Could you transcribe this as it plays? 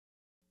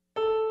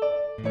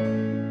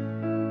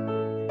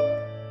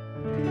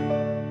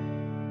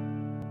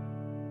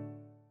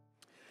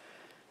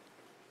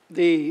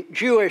The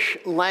Jewish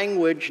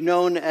language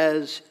known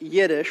as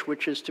Yiddish,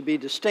 which is to be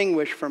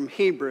distinguished from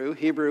Hebrew.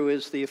 Hebrew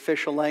is the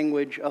official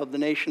language of the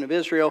nation of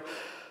Israel.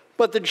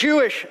 But the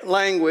Jewish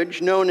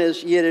language known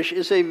as Yiddish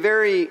is a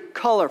very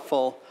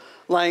colorful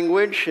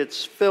language.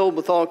 It's filled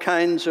with all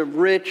kinds of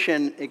rich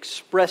and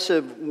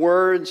expressive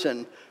words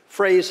and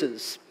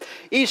phrases.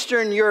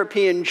 Eastern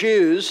European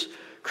Jews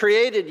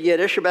created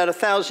Yiddish about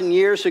 1,000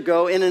 years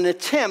ago in an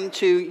attempt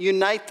to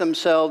unite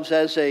themselves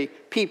as a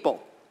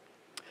people.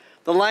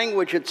 The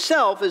language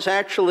itself is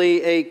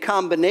actually a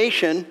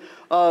combination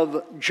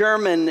of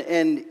German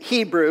and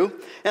Hebrew,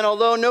 and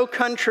although no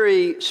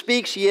country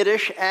speaks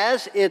Yiddish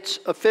as its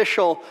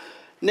official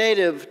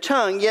native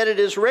tongue, yet it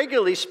is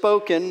regularly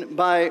spoken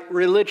by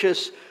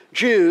religious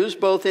Jews,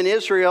 both in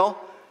Israel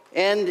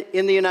and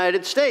in the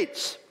United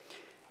States.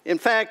 In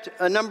fact,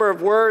 a number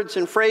of words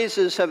and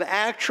phrases have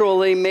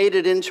actually made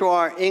it into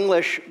our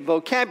English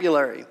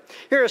vocabulary.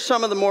 Here are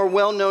some of the more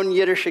well-known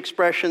Yiddish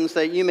expressions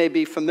that you may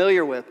be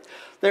familiar with.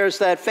 There's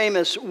that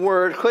famous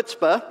word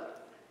chutzpah,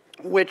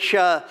 which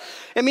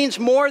it means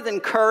more than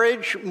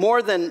courage,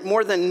 more than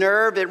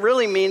nerve. It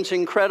really means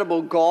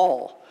incredible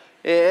gall.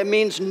 It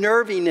means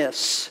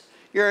nerviness.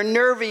 You're a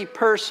nervy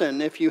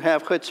person if you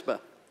have chutzpah.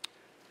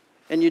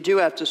 And you do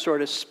have to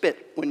sort of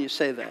spit when you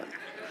say that.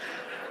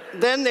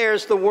 Then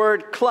there's the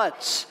word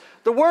klutz.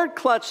 The word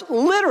klutz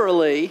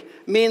literally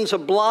means a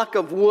block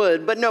of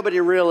wood, but nobody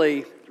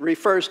really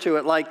refers to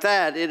it like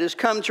that. It has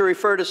come to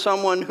refer to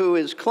someone who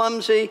is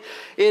clumsy.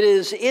 It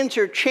is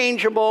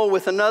interchangeable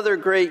with another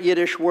great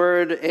Yiddish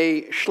word,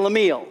 a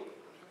schlemiel.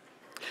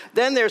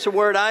 Then there's a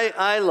word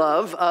I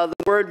love, the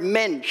word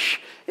mensch.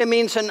 It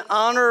means an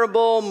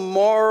honorable,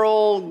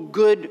 moral,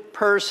 good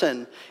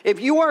person. If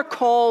you are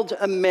called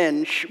a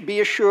mensch, be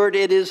assured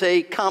it is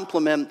a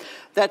compliment.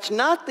 That's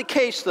not the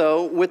case,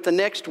 though, with the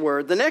next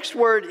word. The next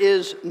word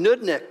is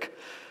nudnik.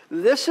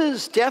 This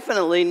is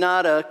definitely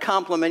not a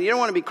compliment. You don't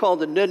want to be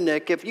called a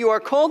nudnik. If you are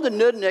called a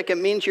nudnik, it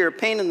means you're a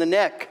pain in the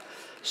neck,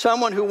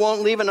 someone who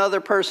won't leave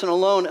another person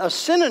alone. A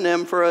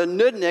synonym for a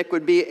nudnik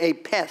would be a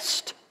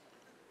pest.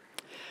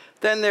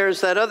 Then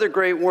there's that other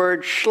great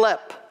word, schlep.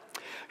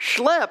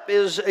 Schlep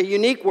is a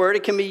unique word.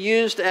 It can be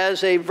used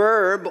as a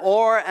verb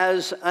or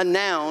as a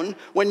noun.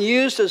 When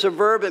used as a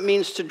verb, it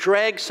means to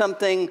drag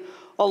something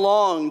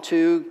along,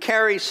 to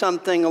carry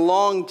something a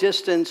long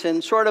distance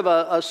in sort of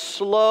a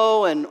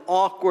slow and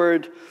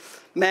awkward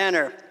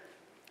manner.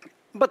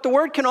 But the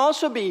word can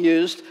also be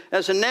used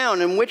as a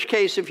noun, in which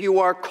case if you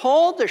are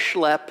called a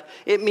schlep,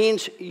 it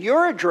means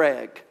you're a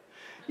drag.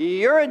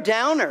 You're a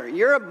downer.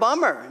 You're a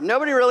bummer.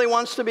 Nobody really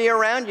wants to be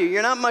around you.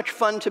 You're not much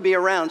fun to be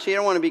around, so you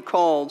don't want to be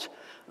called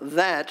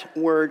that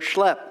word,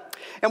 schlep.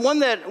 And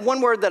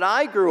one word that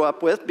I grew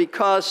up with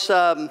because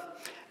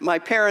my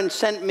parents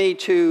sent me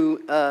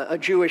to a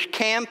Jewish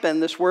camp,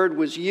 and this word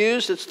was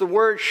used. It's the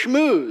word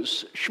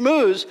schmooze.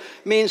 Schmooze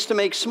means to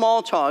make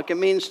small talk. It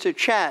means to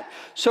chat.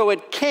 So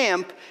at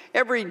camp,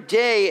 every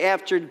day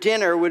after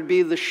dinner would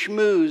be the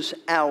schmooze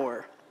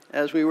hour,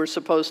 as we were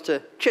supposed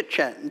to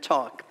chit-chat and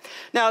talk.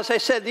 Now, as I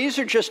said, these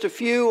are just a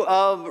few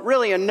of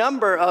really a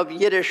number of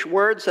Yiddish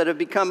words that have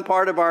become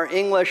part of our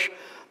English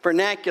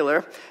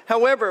vernacular.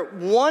 However,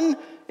 one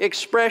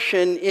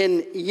expression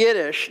in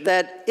Yiddish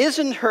that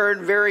isn't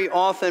heard very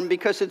often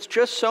because it's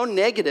just so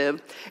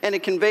negative and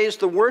it conveys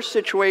the worst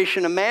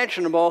situation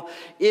imaginable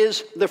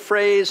is the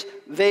phrase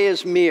 "veh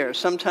mir,"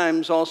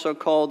 sometimes also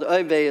called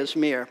 "veh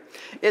mir."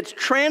 It's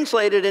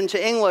translated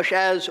into English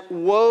as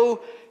 "woe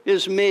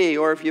is me,"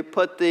 or if you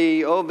put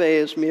the "ove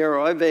is mir"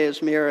 or "ove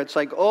is mir," it's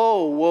like,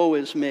 "Oh, woe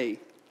is me."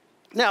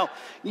 Now,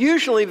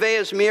 usually "veh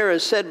is mir"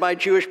 is said by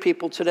Jewish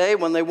people today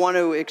when they want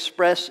to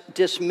express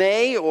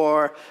dismay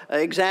or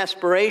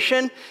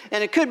exasperation,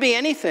 and it could be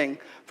anything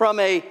from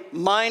a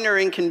minor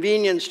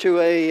inconvenience to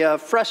a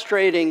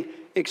frustrating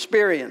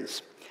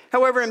experience.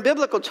 However, in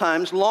biblical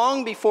times,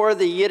 long before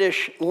the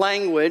Yiddish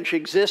language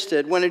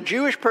existed, when a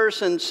Jewish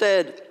person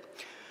said,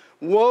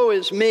 "Woe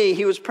is me,"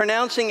 he was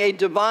pronouncing a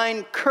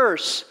divine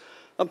curse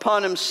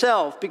upon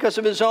himself because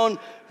of his own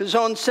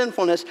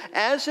sinfulness,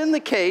 as in the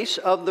case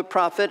of the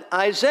prophet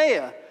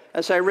Isaiah,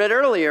 as I read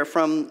earlier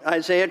from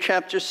Isaiah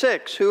chapter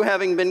 6, who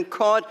having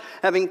caught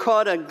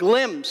a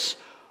glimpse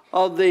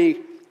of the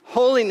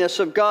holiness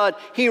of God,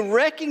 he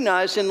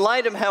recognized in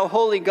light of how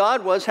holy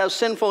God was, how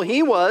sinful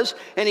he was,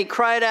 and he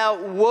cried out,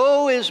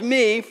 "Woe is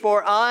me,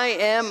 for I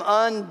am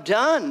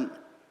undone."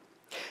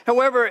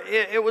 However,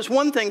 it was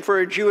one thing for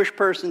a Jewish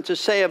person to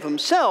say of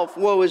himself,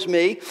 "Woe is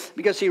me,"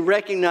 because he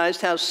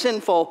recognized how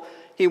sinful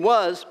he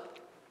was.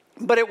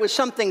 But it was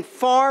something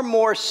far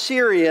more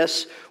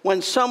serious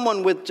when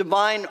someone with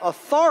divine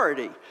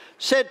authority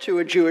said to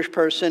a Jewish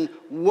person,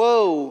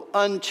 "Woe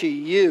unto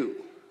you."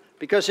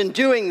 Because in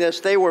doing this,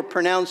 they were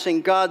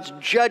pronouncing God's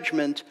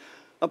judgment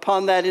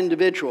upon that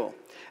individual.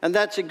 And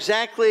that's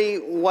exactly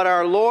what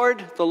our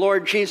Lord, the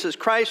Lord Jesus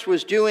Christ,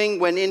 was doing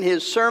when in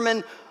his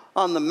Sermon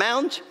on the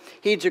Mount,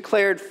 he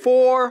declared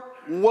 4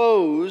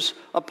 woes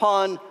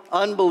upon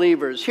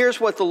unbelievers. Here's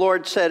what the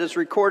Lord said, as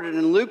recorded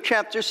in Luke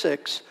chapter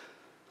 6,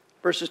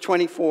 verses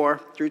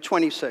 24 through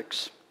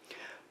 26.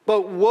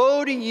 But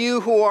woe to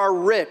you who are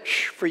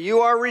rich, for you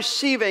are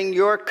receiving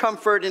your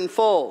comfort in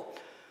full.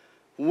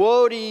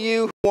 Woe to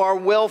you who are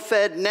well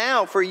fed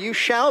now, for you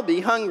shall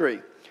be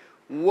hungry.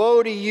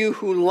 Woe to you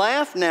who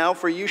laugh now,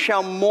 for you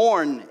shall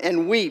mourn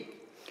and weep.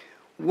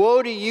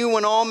 Woe to you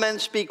when all men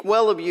speak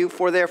well of you,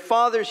 for their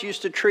fathers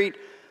used to treat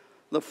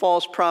the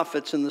false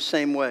prophets in the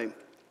same way.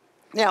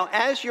 Now,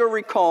 as you'll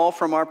recall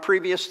from our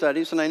previous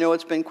studies, and I know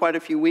it's been quite a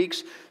few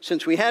weeks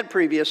since we had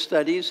previous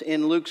studies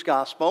in Luke's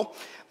gospel,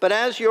 but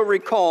as you'll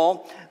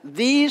recall,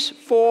 these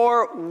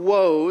four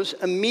woes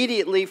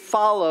immediately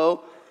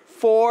follow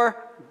four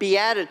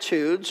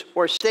beatitudes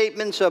or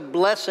statements of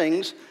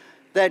blessings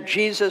that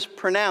Jesus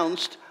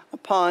pronounced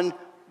upon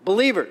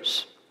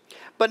believers.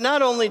 But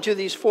not only do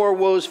these four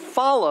woes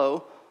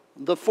follow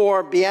the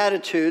four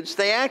beatitudes,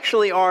 they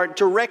actually are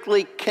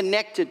directly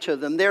connected to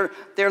them.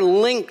 They're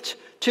linked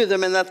to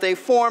them in that they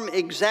form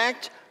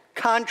exact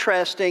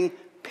contrasting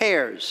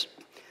pairs.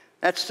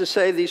 That's to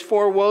say, these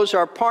four woes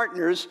are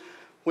partners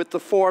with the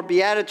four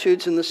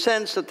beatitudes in the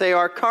sense that they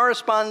are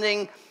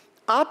corresponding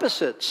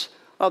opposites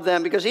of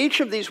them, because each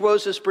of these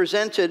woes is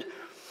presented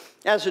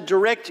as a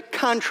direct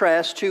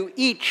contrast to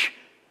each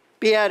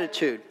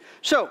beatitude.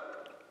 So,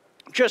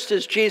 just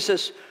as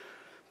Jesus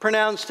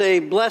pronounced a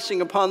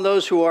blessing upon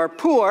those who are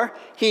poor,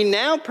 he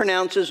now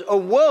pronounces a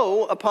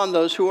woe upon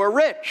those who are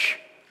rich.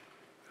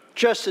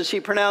 Just as he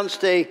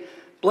pronounced a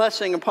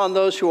blessing upon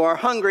those who are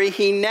hungry,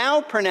 he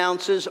now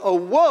pronounces a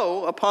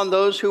woe upon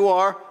those who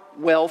are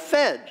well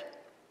fed.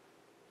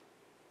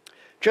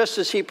 Just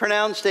as he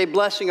pronounced a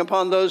blessing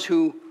upon those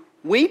who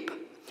weep,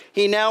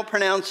 he now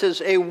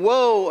pronounces a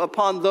woe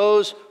upon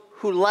those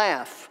who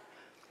laugh.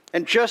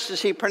 And just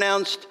as he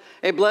pronounced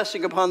a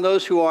blessing upon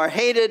those who are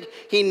hated,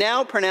 he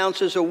now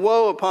pronounces a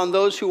woe upon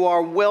those who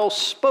are well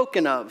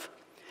spoken of.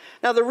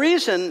 Now, the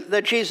reason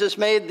that Jesus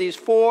made these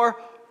four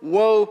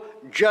woe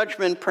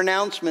judgment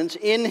pronouncements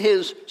in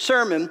his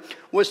sermon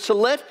was to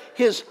let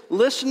his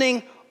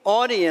listening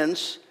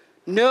audience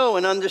know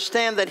and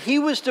understand that he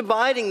was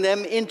dividing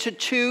them into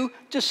two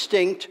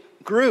distinct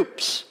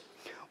groups.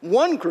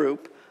 One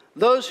group,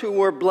 those who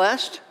were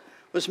blessed,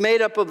 was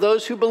made up of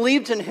those who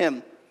believed in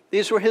him.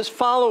 These were his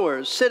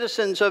followers,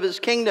 citizens of his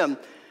kingdom,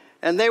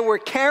 and they were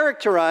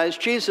characterized,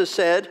 Jesus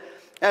said,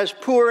 as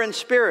poor in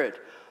spirit,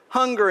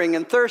 hungering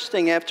and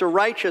thirsting after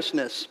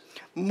righteousness,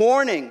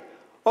 mourning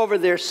over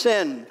their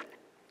sin,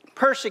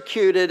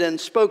 persecuted and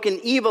spoken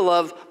evil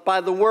of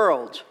by the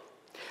world.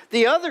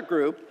 The other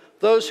group,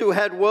 those who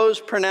had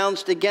woes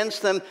pronounced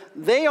against them,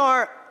 they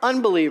are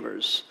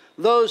unbelievers,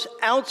 those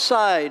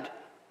outside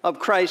of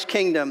Christ's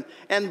kingdom,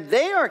 and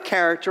they are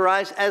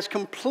characterized as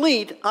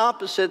complete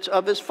opposites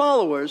of his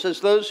followers, as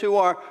those who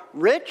are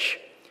rich,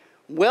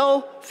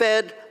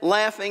 well-fed,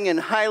 laughing, and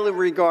highly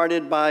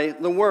regarded by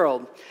the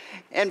world.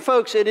 And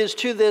folks, it is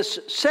to this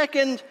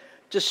second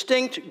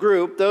distinct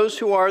group, those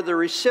who are the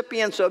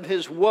recipients of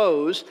his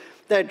woes,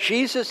 that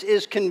Jesus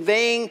is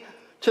conveying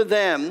to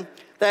them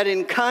that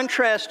in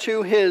contrast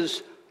to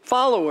his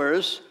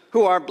followers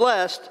who are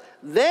blessed,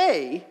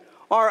 they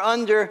are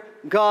under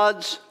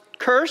God's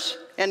curse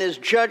and his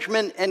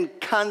judgment and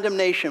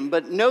condemnation.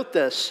 But note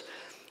this,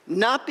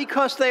 not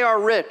because they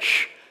are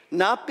rich,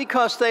 not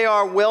because they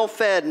are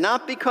well-fed,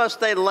 not because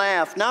they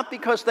laugh, not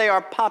because they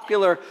are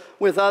popular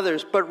with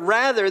others, but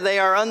rather they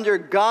are under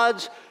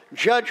God's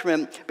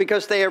judgment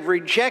because they have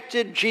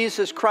rejected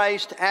Jesus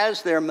Christ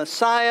as their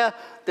Messiah,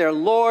 their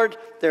Lord,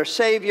 their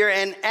Savior,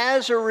 and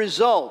as a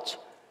result,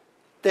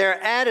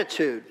 their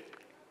attitude,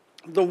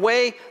 the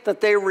way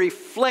that they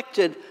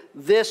reflected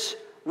this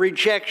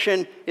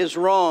rejection is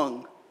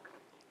wrong.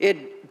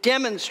 It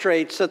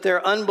demonstrates that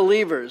they're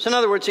unbelievers. In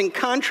other words, in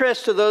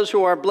contrast to those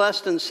who are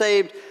blessed and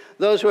saved,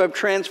 those who have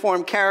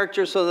transformed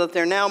character so that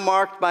they're now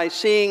marked by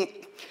seeing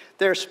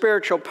their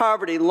spiritual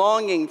poverty,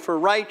 longing for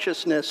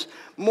righteousness,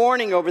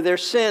 mourning over their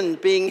sin,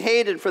 being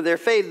hated for their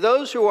faith.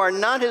 Those who are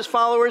not his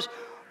followers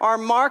are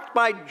marked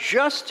by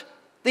just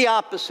the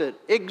opposite,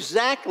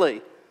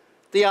 exactly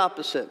the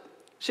opposite.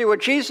 See,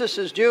 what Jesus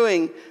is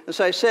doing, as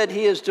I said,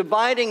 he is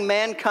dividing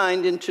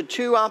mankind into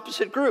two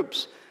opposite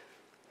groups.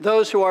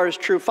 Those who are his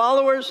true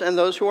followers and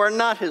those who are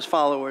not his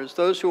followers.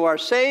 Those who are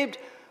saved,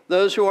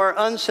 those who are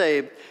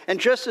unsaved. And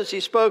just as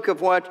he spoke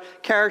of what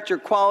character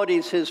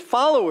qualities his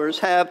followers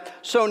have,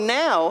 so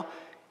now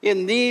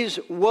in these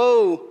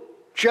woe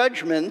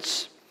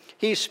judgments,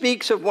 he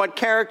speaks of what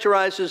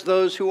characterizes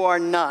those who are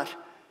not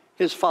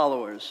his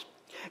followers.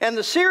 And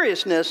the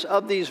seriousness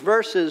of these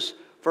verses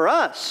for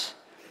us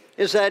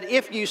is that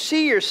if you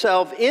see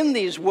yourself in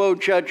these woe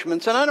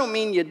judgments, and I don't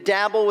mean you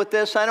dabble with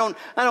this, I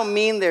don't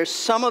mean there's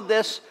some of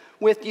this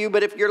with you,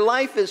 but if your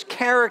life is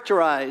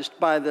characterized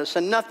by this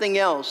and nothing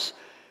else,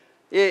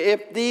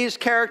 if these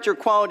character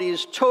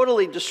qualities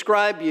totally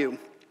describe you,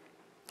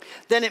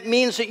 then it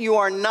means that you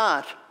are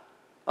not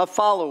a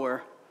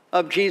follower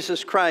of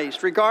Jesus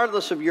Christ,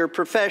 regardless of your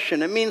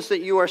profession. It means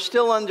that you are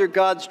still under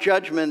God's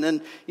judgment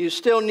and you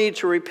still need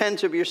to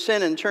repent of your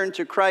sin and turn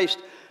to Christ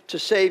to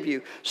save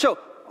you. So,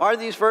 are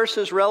these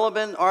verses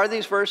relevant? Are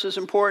these verses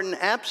important?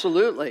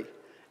 Absolutely.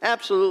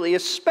 Absolutely,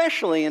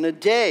 especially in a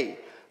day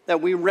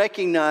that we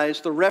recognize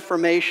the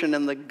Reformation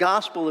and the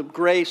gospel of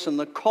grace and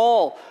the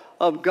call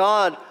of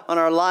God on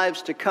our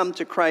lives to come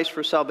to Christ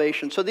for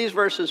salvation. So these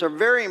verses are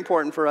very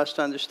important for us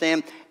to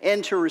understand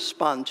and to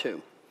respond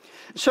to.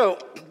 So,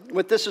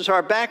 with this as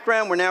our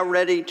background, we're now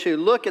ready to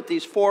look at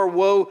these 4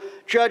 woe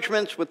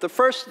judgments, with the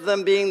first of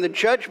them being the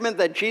judgment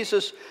that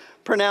Jesus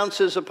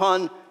pronounces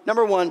upon,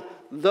 number 1,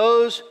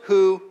 those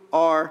who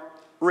are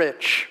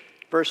rich.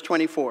 Verse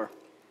 24.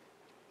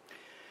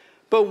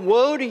 But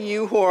woe to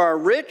you who are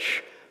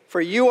rich,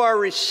 for you are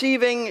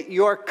receiving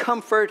your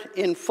comfort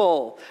in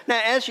full.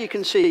 Now, as you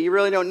can see, you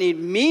really don't need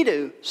me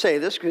to say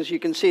this, because you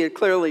can see it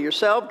clearly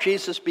yourself.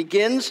 Jesus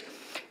begins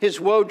his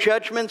woe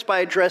judgments by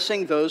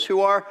addressing those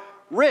who are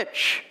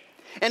rich.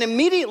 And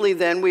immediately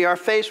then we are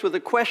faced with a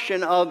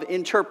question of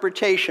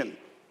interpretation.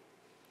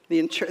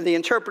 The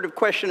interpretive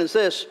question is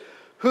this: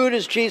 who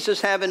does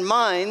Jesus have in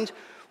mind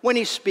when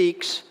he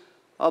speaks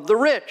of the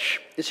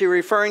rich? Is he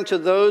referring to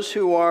those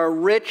who are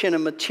rich in a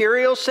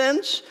material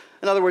sense?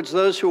 In other words,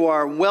 those who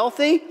are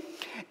wealthy?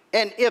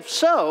 And if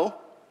so,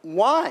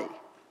 why?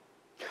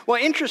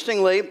 Well,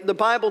 interestingly, the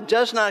Bible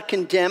does not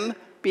condemn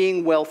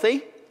being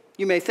wealthy.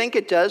 You may think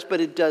it does, but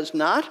it does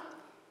not.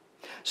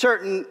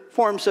 Certain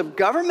forms of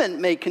government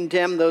may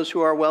condemn those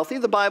who are wealthy.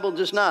 The Bible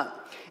does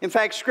not. In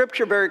fact,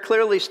 Scripture very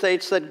clearly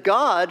states that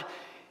God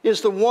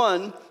is the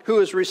one who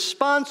is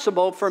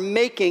responsible for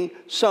making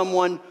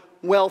someone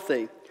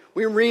wealthy.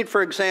 We read,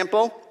 for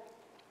example,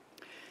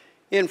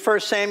 in 1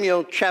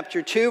 Samuel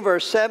chapter 2,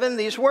 verse 7,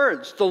 these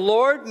words: "The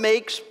Lord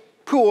makes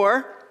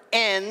poor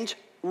and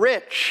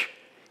rich.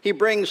 He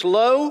brings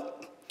low,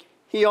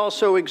 he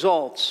also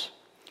exalts."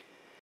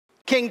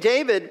 King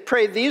David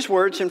prayed these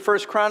words in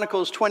 1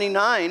 Chronicles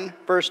 29,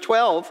 verse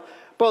 12,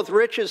 "Both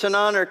riches and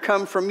honor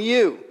come from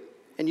you,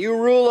 and you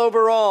rule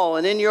over all,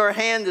 and in your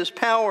hand is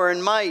power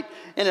and might,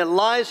 and it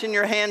lies in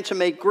your hand to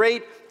make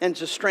great and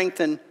to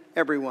strengthen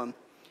everyone."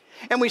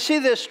 And we see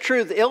this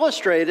truth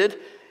illustrated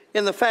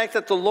in the fact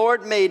that the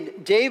Lord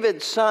made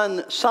David's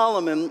son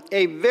Solomon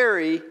a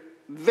very,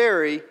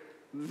 very,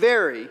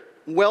 very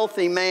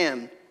wealthy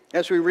man.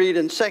 As we read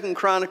in 2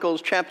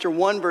 Chronicles chapter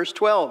 1, verse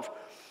 12,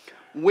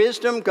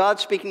 "Wisdom," God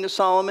speaking to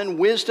Solomon,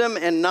 "wisdom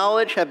and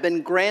knowledge have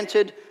been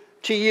granted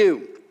to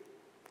you,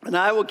 and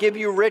I will give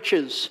you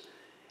riches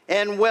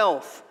and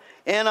wealth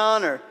and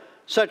honor,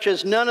 such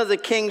as none of the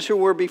kings who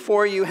were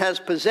before you has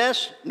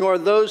possessed, nor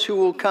those who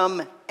will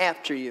come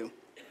after you."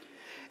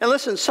 And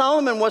listen,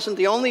 Solomon wasn't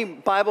the only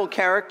Bible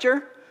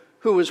character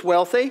who was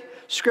wealthy.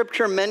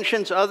 Scripture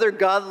mentions other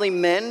godly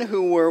men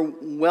who were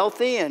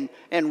wealthy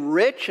and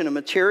rich in a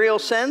material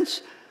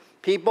sense.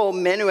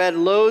 Men who had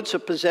loads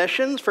of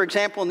possessions. For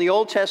example, in the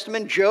Old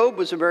Testament, Job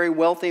was a very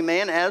wealthy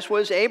man, as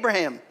was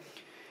Abraham.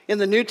 In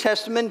the New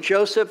Testament,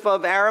 Joseph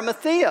of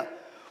Arimathea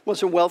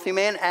was a wealthy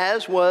man,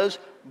 as was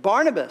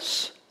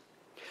Barnabas.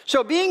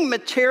 So being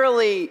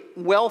materially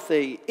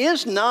wealthy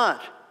is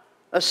not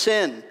a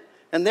sin,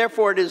 and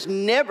therefore it is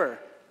never,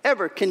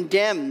 ever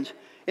condemned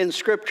in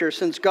Scripture,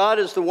 since God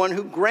is the one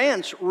who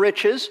grants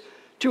riches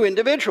to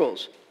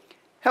individuals.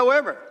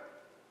 However,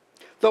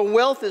 though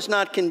wealth is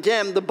not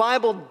condemned, the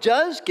Bible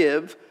does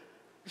give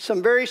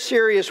some very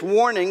serious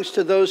warnings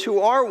to those who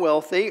are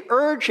wealthy,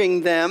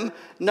 urging them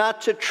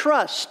not to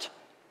trust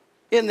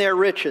in their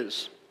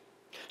riches.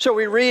 So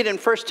we read in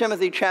 1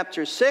 Timothy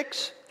chapter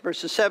 6,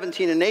 verses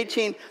 17 and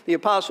 18, the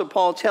Apostle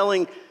Paul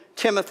telling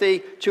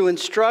Timothy to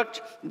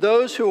instruct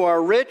those who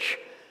are rich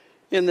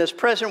in this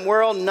present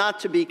world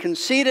not to be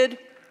conceited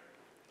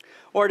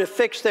or to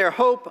fix their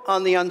hope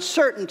on the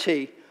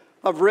uncertainty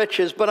of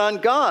riches, but on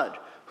God,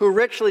 who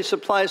richly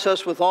supplies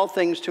us with all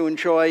things to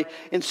enjoy.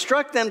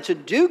 Instruct them to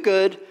do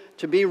good,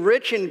 to be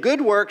rich in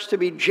good works, to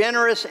be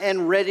generous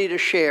and ready to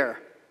share.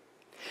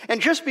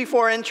 And just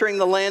before entering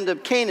the land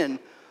of Canaan,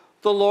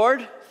 the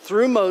Lord,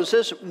 through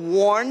Moses,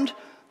 warned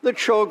the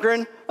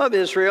children of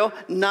Israel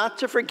not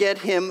to forget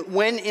him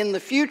when in the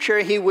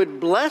future he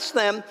would bless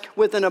them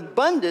with an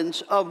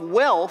abundance of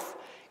wealth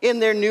in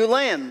their new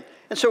land.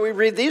 And so we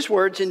read these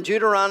words in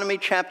Deuteronomy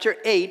chapter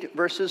 8,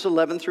 verses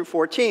 11 through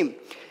 14.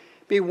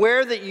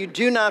 "Beware that you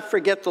do not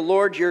forget the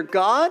Lord your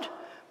God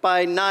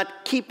by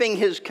not keeping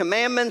his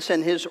commandments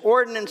and his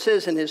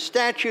ordinances and his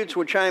statutes,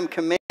 which I am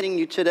commanding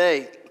you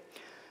today.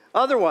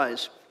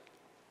 Otherwise,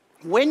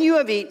 when you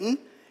have eaten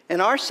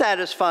and are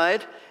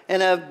satisfied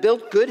and have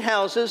built good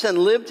houses and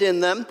lived in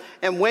them,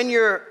 and when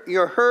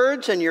your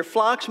herds and your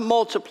flocks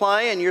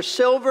multiply, and your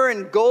silver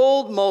and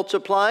gold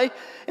multiply,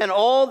 and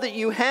all that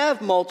you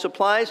have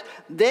multiplies,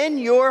 then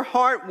your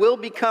heart will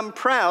become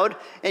proud,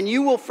 and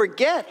you will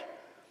forget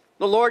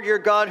the Lord your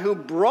God, who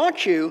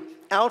brought you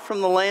out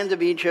from the land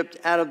of Egypt,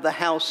 out of the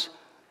house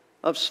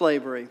of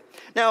slavery."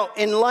 Now,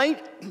 in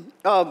light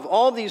of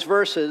all these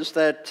verses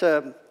that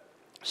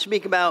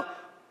speak about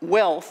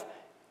wealth,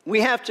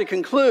 we have to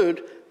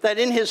conclude that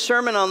in his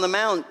Sermon on the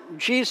Mount,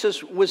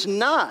 Jesus was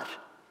not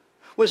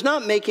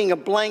making a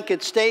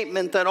blanket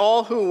statement that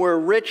all who were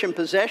rich in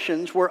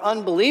possessions were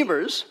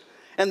unbelievers,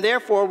 and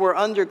therefore were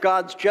under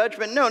God's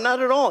judgment. No,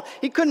 not at all.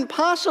 He couldn't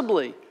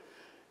possibly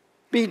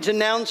be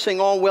denouncing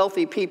all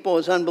wealthy people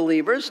as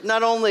unbelievers,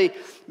 not only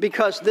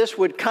because this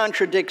would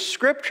contradict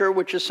Scripture,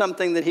 which is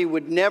something that he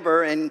would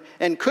never and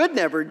could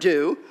never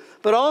do,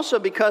 but also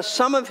because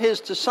some of his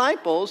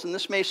disciples, and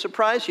this may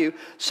surprise you,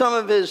 some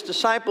of his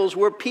disciples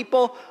were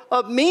people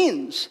of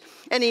means,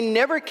 and he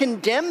never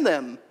condemned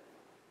them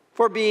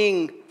for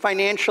being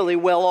financially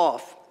well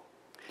off.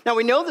 Now,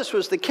 we know this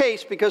was the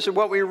case because of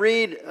what we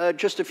read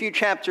just a few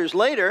chapters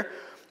later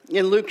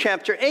in Luke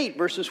chapter 8,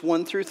 verses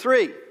 1 through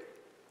 3.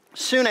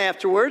 Soon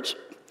afterwards,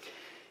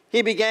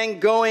 he began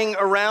going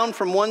around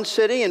from one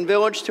city and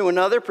village to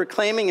another,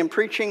 proclaiming and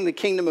preaching the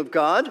kingdom of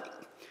God.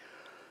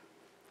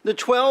 The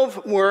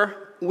 12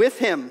 were with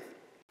him.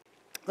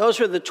 Those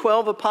are the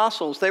 12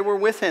 apostles. They were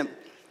with him.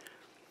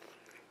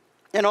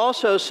 And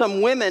also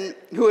some women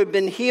who had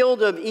been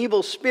healed of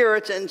evil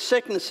spirits and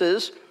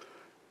sicknesses.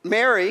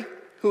 Mary,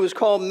 who was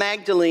called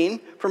Magdalene,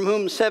 from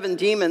whom 7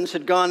 demons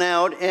had gone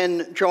out,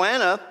 and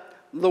Joanna,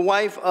 the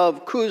wife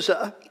of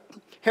Chuza,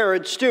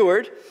 Herod's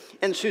steward,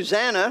 and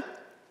Susanna,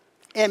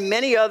 and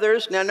many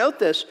others, now note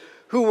this,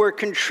 who were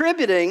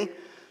contributing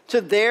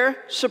to their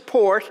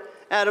support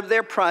out of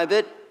their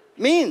private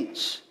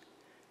means.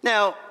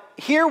 Now,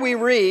 here we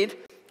read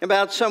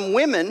about some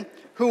women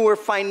who were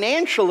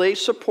financially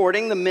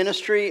supporting the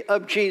ministry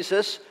of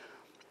Jesus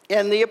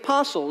and the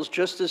apostles,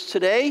 just as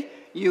today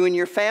you and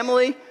your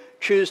family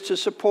choose to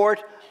support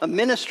a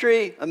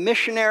ministry, a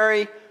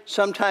missionary,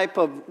 some type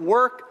of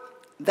work.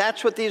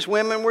 That's what these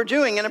women were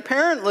doing. And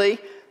apparently,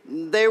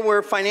 they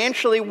were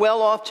financially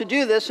well off to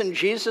do this, and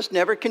Jesus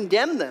never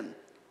condemned them.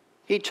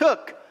 He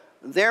took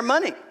their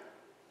money.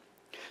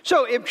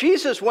 So if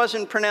Jesus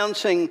wasn't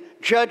pronouncing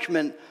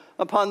judgment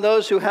upon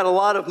those who had a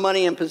lot of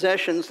money and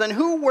possessions, then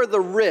who were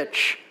the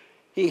rich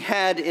he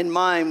had in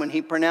mind when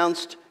he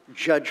pronounced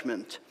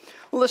judgment?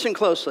 Well, listen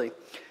closely.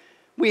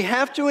 We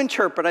have to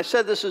interpret, I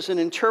said this is an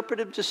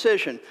interpretive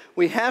decision.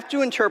 We have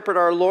to interpret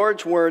our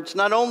Lord's words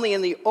not only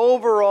in the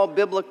overall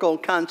biblical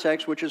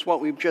context, which is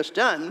what we've just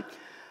done,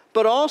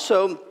 but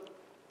also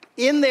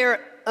in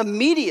their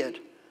immediate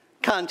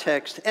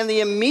context. And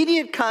the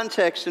immediate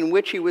context in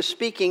which he was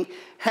speaking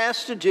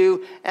has to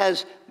do,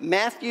 as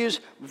Matthew's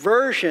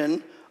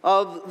version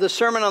of the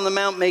Sermon on the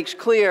Mount makes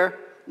clear,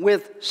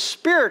 with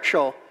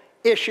spiritual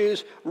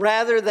issues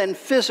rather than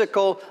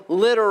physical,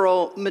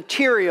 literal,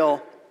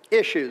 material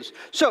issues.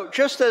 So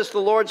just as the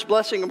Lord's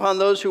blessing upon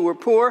those who were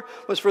poor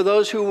was for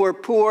those who were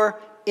poor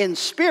in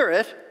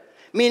spirit,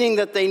 meaning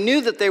that they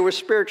knew that they were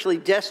spiritually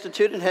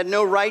destitute and had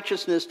no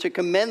righteousness to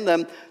commend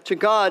them to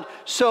God,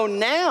 so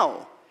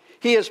now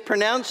he is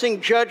pronouncing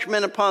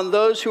judgment upon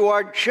those who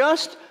are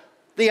just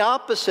the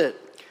opposite,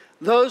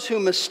 those who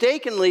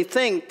mistakenly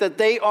think that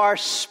they are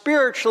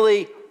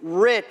spiritually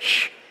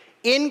rich,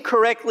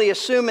 incorrectly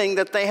assuming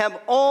that they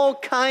have all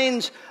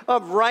kinds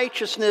of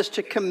righteousness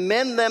to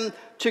commend them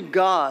to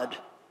God.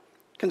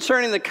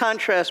 Concerning the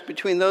contrast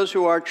between those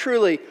who are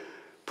truly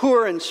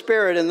poor in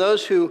spirit and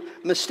those who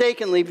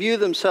mistakenly view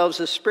themselves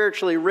as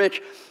spiritually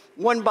rich,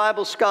 one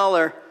Bible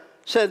scholar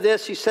said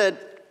this. He said,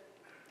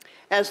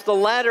 as the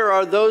latter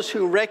are those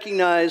who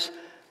recognize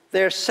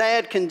their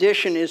sad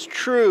condition is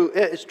true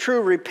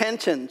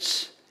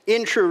repentance,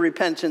 in true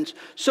repentance,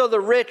 so the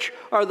rich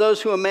are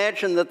those who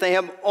imagine that they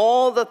have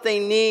all that they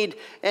need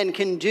and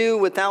can do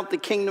without the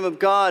kingdom of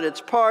God,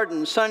 its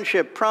pardon,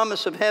 sonship,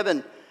 promise of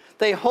heaven.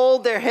 They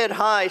hold their head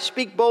high,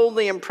 speak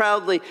boldly and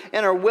proudly,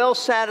 and are well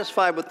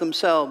satisfied with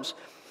themselves.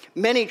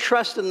 Many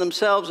trust in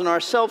themselves and are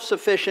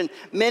self-sufficient,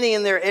 many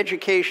in their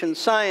education,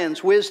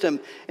 science, wisdom,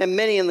 and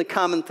many in the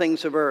common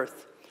things of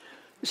earth.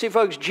 You see,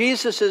 folks,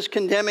 Jesus is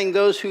condemning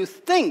those who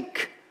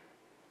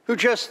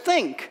just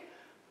think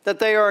that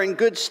they are in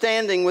good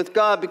standing with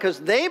God because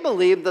they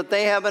believe that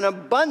they have an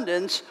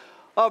abundance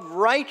of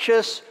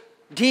righteous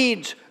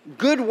deeds,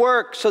 good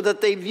work, so that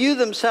they view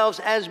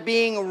themselves as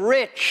being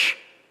rich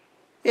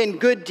in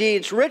good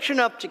deeds, rich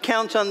enough to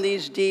count on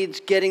these deeds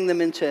getting them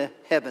into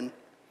heaven.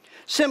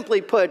 Simply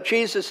put,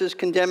 Jesus is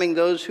condemning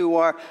those who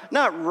are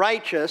not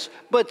righteous,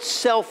 but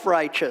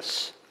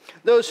self-righteous.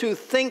 Those who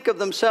think of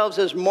themselves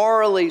as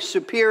morally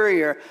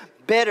superior,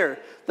 better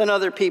than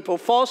other people,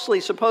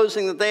 falsely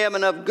supposing that they have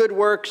enough good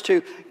works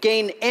to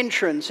gain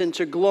entrance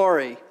into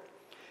glory.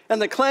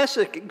 And the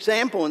classic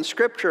example in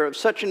Scripture of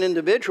such an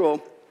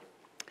individual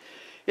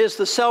is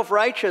the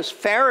self-righteous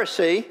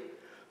Pharisee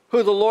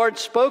who the Lord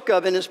spoke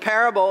of in his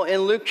parable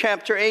in Luke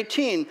chapter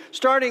 18.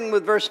 Starting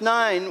with verse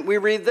 9, we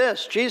read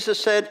this. Jesus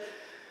said,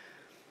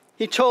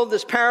 he told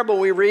this parable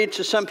we read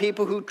to some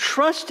people who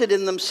trusted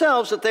in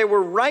themselves that they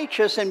were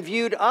righteous and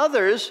viewed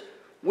others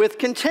with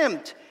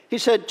contempt. He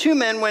said, 2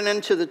 men went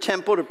into the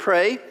temple to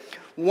pray,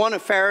 one a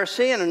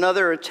Pharisee and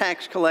another a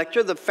tax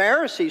collector. The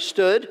Pharisee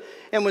stood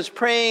and was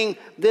praying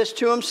this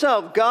to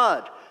himself,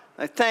 God,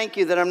 I thank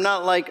you that I'm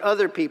not like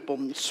other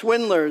people,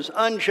 swindlers,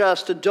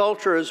 unjust,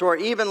 adulterers, or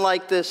even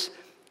like this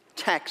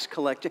tax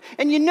collector.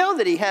 And you know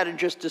that he had to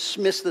just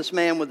dismiss this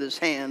man with his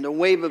hand, a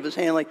wave of his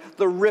hand, like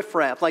the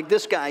riffraff, like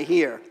this guy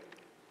here.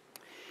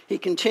 He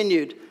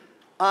continued,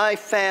 I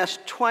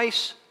fast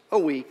twice a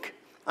week.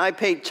 I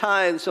pay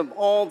tithes of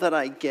all that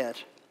I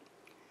get."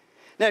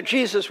 Now,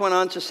 Jesus went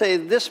on to say,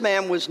 this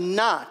man was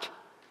not,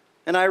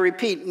 and I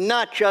repeat,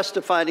 not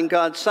justified in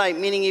God's sight,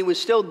 meaning he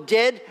was still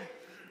dead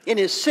in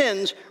his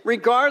sins,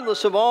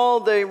 regardless of all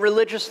the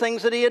religious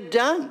things that he had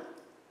done.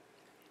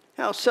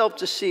 How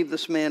self-deceived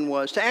this man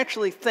was, to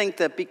actually think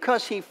that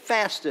because he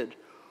fasted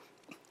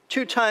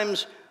 2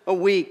 times a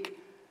week,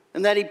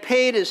 and that he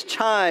paid his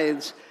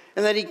tithes,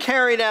 and that he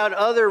carried out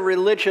other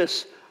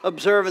religious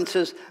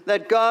observances,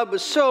 that God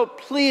was so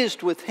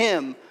pleased with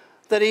him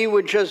that he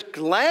would just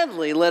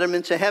gladly let him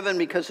into heaven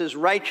because his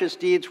righteous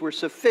deeds were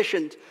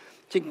sufficient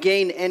to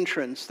gain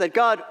entrance, that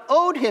God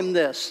owed him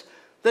this,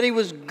 that he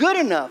was good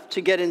enough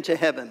to get into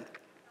heaven.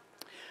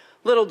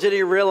 Little did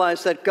he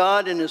realize that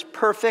God, in his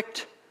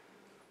perfect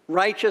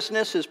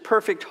righteousness, his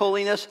perfect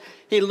holiness,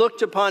 he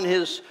looked upon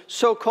his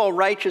so-called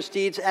righteous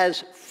deeds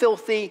as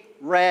filthy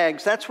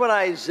rags. That's what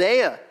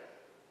Isaiah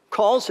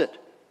calls it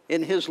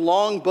in his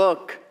long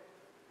book.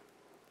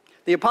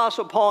 The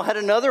Apostle Paul had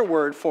another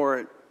word for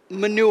it,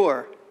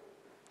 manure.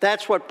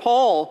 That's what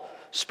Paul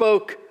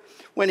spoke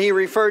when he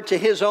referred to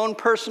his own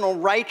personal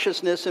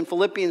righteousness in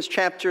Philippians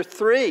chapter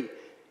 3.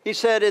 He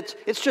said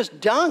it's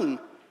just dung.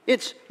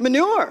 It's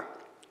manure.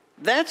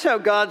 That's how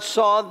God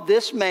saw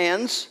this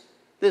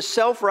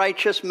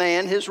self-righteous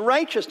man, his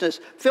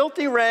righteousness,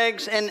 filthy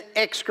rags and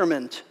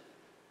excrement.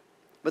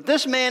 But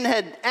this man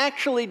had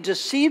actually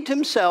deceived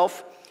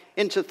himself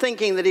into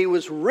thinking that he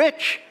was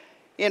rich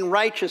in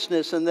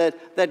righteousness and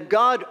that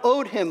God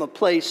owed him a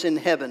place in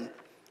heaven.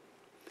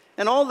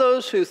 And all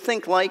those who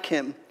think like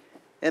him,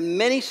 and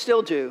many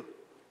still do,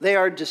 they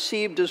are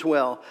deceived as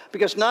well.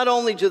 Because not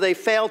only do they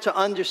fail to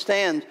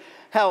understand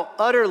how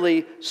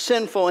utterly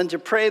sinful and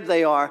depraved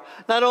they are,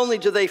 not only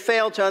do they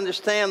fail to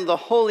understand the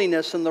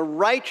holiness and the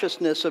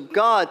righteousness of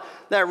God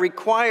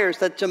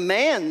that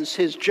demands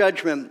his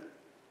judgment,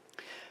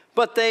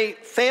 but they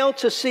fail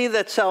to see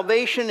that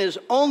salvation is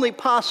only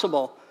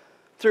possible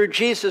through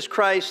Jesus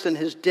Christ and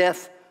his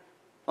death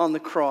on the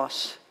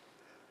cross.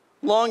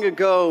 Long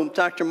ago,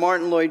 Dr.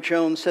 Martin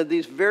Lloyd-Jones said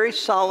these very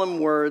solemn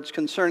words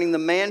concerning the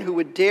man who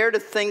would dare to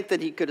think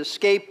that he could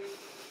escape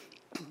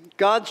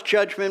God's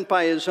judgment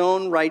by his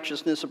own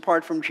righteousness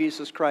apart from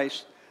Jesus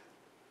Christ.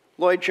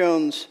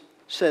 Lloyd-Jones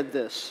said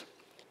this.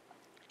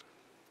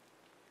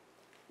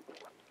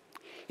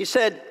 He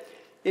said,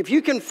 "If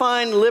you can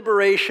find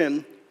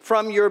liberation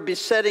from your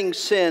besetting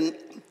sin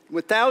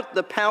without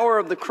the power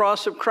of the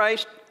cross of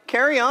Christ,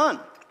 carry on.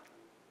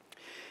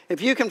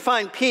 If you can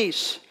find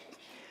peace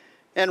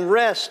and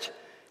rest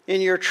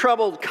in your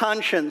troubled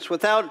conscience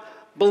without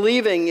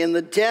believing in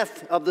the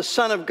death of the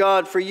Son of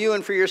God for you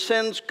and for your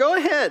sins, go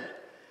ahead.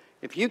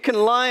 If you can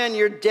lie on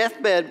your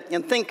deathbed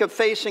and think of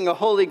facing a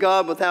holy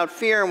God without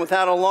fear and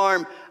without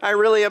alarm, I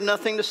really have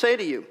nothing to say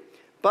to you.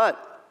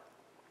 But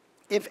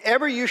if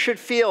ever you should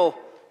feel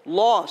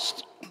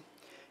lost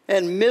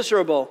and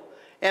miserable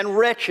and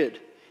wretched,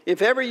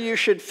 if ever you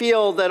should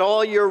feel that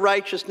all your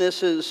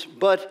righteousness is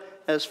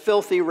but as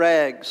filthy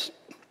rags,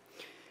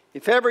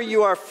 if ever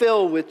you are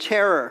filled with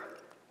terror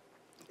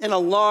and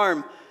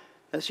alarm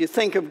as you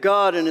think of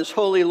God and his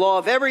holy law,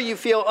 if ever you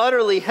feel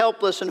utterly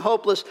helpless and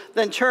hopeless,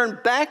 then turn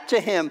back to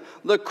him,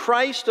 the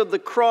Christ of the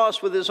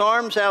cross with his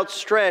arms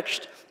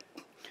outstretched,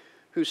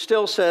 who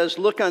still says,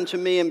 look unto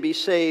me and be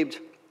saved,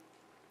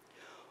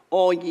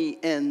 all ye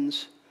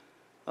ends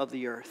of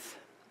the earth.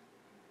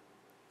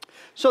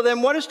 So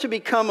then what is to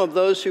become of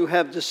those who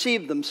have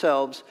deceived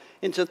themselves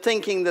into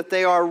thinking that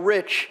they are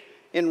rich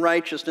in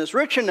righteousness,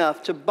 rich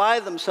enough to buy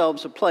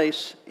themselves a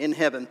place in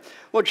heaven?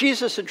 Well,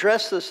 Jesus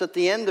addressed this at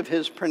the end of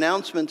his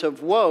pronouncement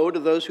of woe to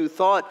those who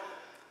thought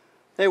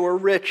they were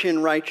rich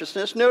in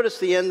righteousness. Notice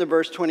the end of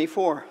verse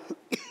 24.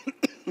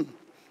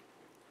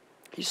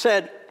 He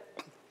said,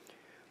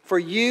 for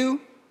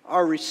you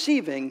are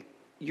receiving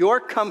your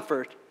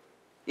comfort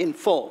in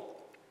full.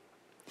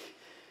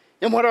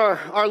 And what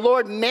our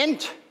Lord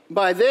meant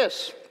by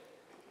this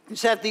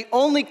is that the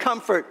only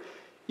comfort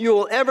you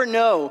will ever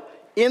know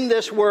in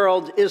this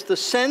world is the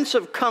sense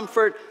of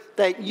comfort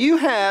that you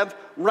have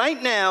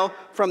right now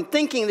from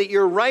thinking that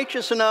you're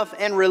righteous enough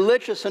and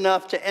religious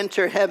enough to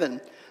enter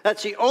heaven.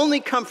 That's the only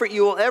comfort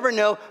you will ever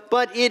know,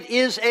 but it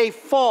is a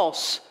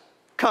false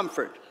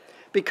comfort.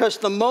 Because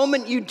the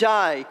moment you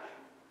die,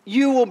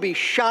 you will be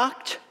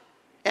shocked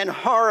and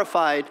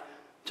horrified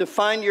to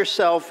find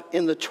yourself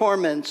in the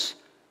torments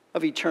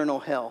of eternal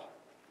hell.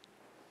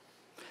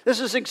 This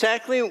is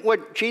exactly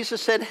what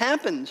Jesus said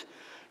happened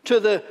to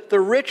the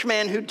rich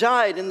man who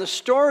died in the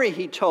story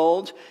he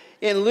told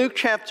in Luke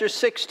chapter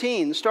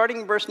 16,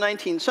 starting in verse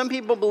 19. Some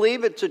people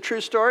believe it's a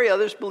true story.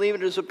 Others believe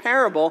it is a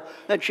parable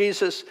that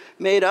Jesus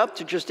made up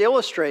to just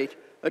illustrate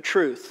a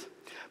truth.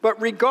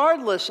 But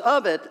regardless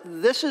of it,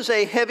 this is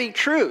a heavy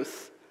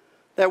truth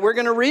that we're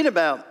going to read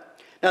about.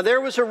 Now,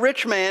 there was a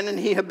rich man, and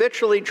he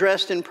habitually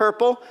dressed in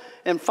purple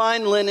and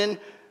fine linen,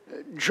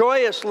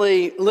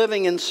 joyously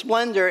living in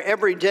splendor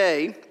every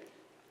day.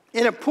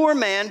 And a poor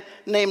man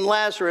named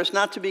Lazarus,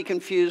 not to be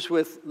confused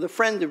with the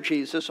friend of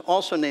Jesus,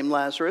 also named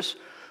Lazarus,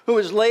 who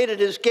was laid at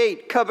his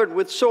gate, covered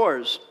with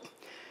sores,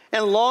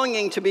 and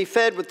longing to be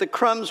fed with the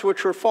crumbs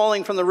which were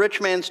falling from the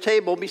rich man's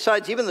table.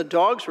 Besides, even the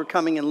dogs were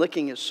coming and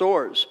licking his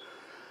sores.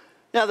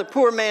 Now the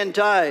poor man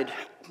died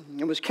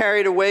and was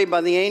carried away by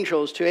the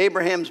angels to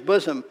Abraham's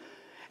bosom.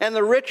 And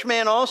the rich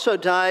man also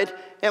died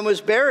and was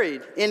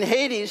buried. In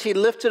Hades he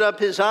lifted up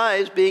his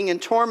eyes, being in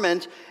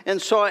torment, and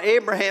saw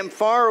Abraham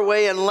far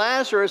away and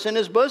Lazarus in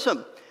his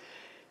bosom.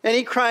 And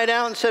he cried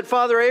out and said,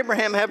 Father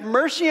Abraham, have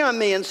mercy on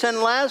me, and send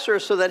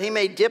Lazarus so that he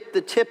may dip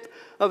the tip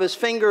of his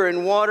finger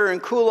in water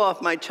and cool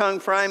off my tongue,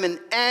 for I am in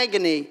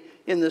agony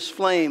in this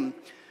flame.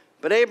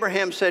 But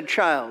Abraham said,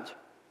 Child,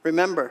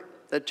 remember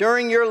that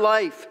during your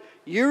life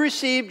you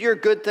received your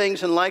good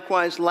things, and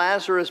likewise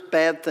Lazarus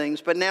bad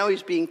things, but now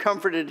he's being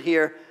comforted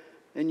here,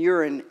 and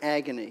you're in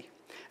agony.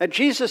 And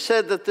Jesus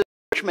said that this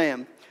rich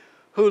man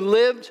who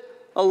lived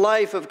a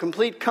life of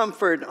complete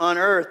comfort on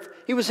earth,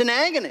 he was in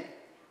agony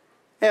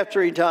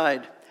after he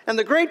died. And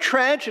the great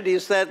tragedy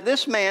is that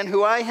this man,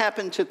 who I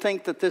happen to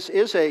think that this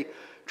is a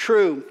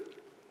true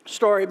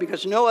story,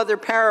 because no other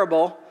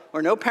parable,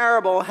 or no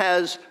parable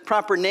has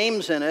proper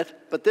names in it,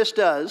 but this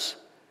does,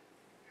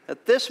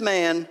 that this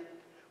man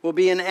will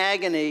be in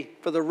agony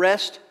for the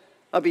rest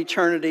of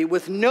eternity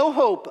with no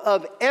hope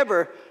of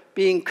ever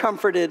being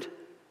comforted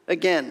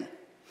again.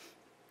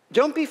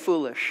 Don't be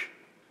foolish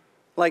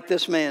like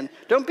this man.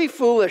 Don't be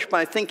foolish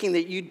by thinking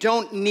that you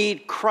don't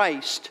need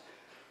Christ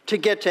to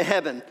get to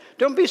heaven.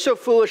 Don't be so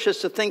foolish as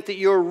to think that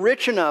you're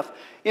rich enough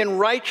in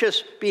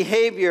righteous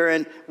behavior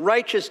and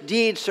righteous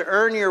deeds to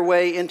earn your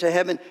way into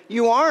heaven.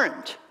 You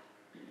aren't.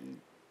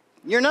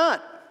 You're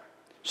not.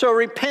 So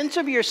repent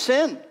of your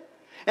sin.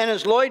 And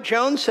as Lloyd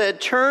Jones said,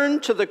 turn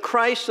to the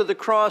Christ of the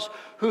cross,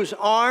 whose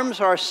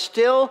arms are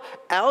still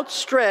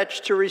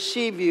outstretched to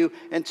receive you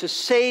and to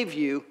save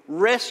you,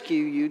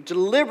 rescue you,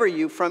 deliver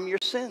you from your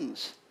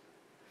sins.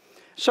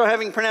 So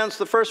having pronounced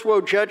the first woe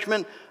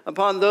judgment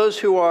upon those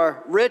who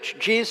are rich,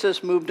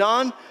 Jesus moved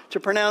on to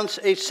pronounce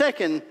a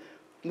second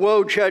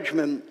woe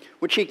judgment,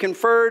 which he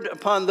conferred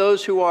upon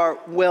those who are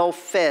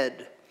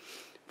well-fed.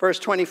 Verse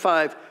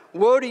 25,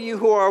 Woe to you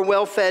who are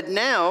well-fed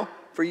now,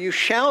 for you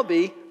shall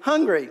be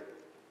hungry.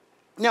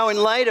 Now, in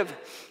light of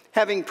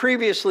having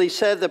previously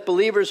said that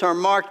believers are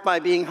marked by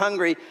being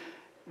hungry,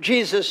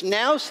 Jesus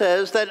now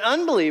says that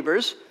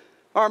unbelievers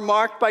are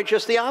marked by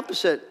just the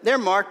opposite. They're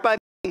marked by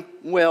being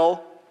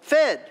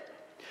well-fed.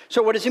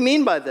 So what does he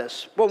mean by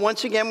this? Well,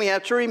 once again, we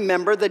have to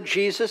remember that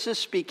Jesus is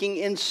speaking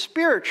in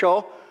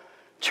spiritual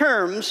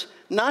terms,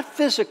 not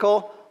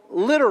physical,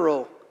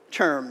 literal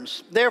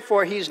terms.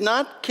 Therefore, he's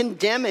not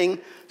condemning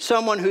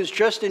someone who's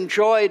just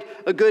enjoyed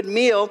a good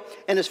meal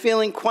and is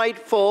feeling quite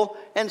full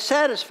and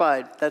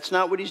satisfied. That's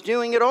not what he's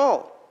doing at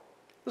all.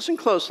 Listen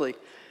closely.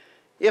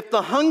 If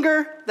the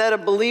hunger that a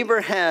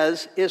believer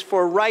has is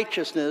for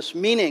righteousness,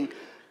 meaning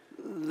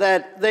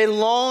that they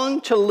long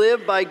to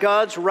live by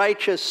God's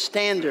righteous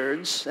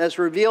standards as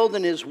revealed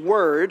in his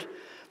word,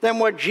 then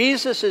what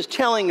Jesus is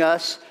telling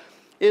us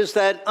is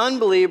that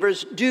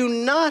unbelievers do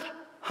not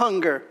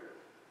hunger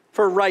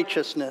for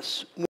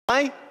righteousness.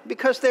 Why?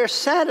 Because they're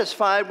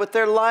satisfied with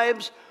their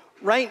lives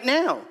right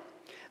now.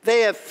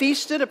 They have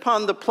feasted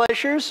upon the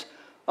pleasures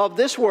of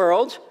this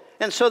world,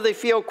 and so they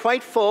feel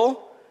quite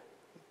full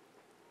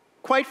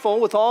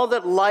with all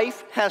that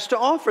life has to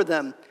offer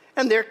them,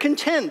 and they're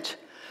content.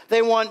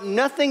 They want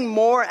nothing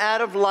more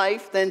out of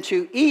life than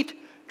to eat,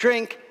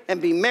 drink,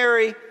 and be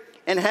merry,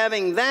 and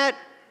having that,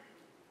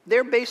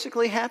 they're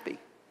basically happy.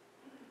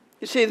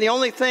 You see, the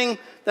only thing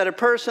that a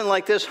person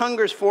like this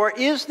hungers for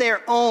is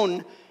their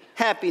own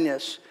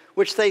happiness,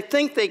 which they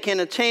think they can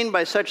attain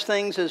by such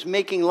things as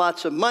making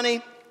lots of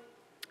money,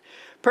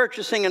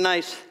 purchasing a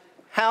nice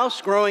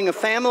house, growing a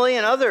family,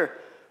 and other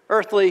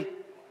earthly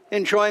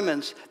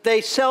enjoyments.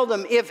 They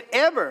seldom, if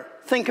ever,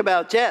 think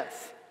about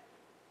death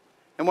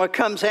and what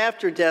comes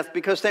after death,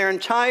 because their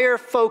entire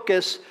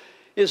focus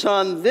is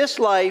on this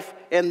life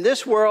and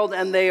this world,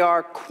 and they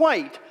are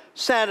quite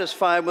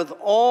satisfied with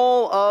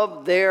all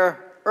of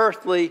their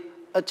earthly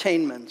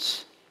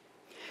attainments.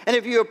 And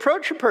if you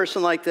approach a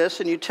person like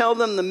this and you tell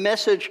them the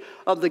message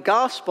of the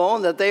gospel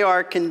and that they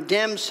are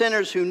condemned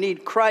sinners who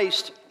need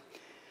Christ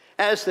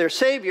as their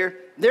Savior,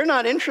 they're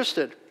not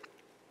interested.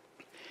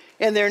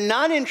 And they're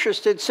not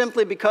interested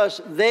simply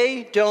because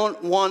they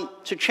don't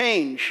want to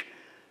change.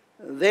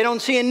 They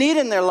don't see a need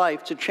in their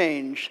life to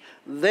change.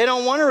 They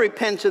don't want to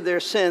repent of their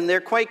sin. They're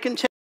quite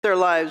content with their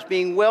lives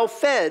being well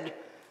fed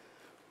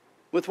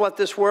with what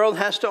this world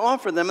has to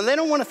offer them. And they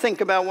don't want to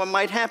think about what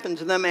might happen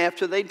to them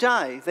after they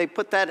die. They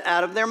put that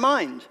out of their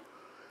mind.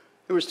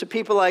 It was to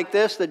people like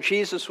this that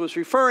Jesus was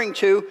referring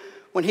to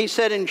when he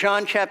said in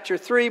John chapter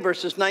 3,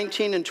 verses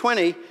 19 and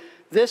 20,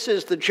 "This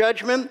is the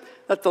judgment,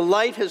 that the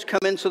light has come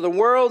into the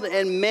world,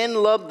 and men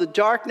love the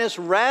darkness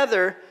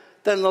rather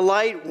than the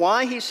light."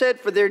 Why? He said,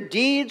 "For their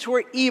deeds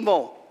were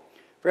evil.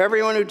 For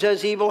everyone who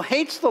does evil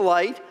hates the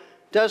light,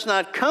 does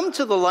not come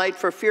to the light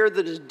for fear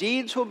that his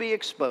deeds will be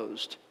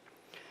exposed."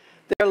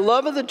 Their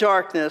love of the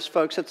darkness,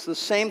 folks, it's the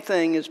same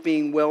thing as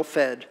being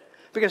well-fed,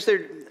 because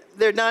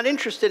they're not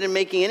interested in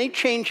making any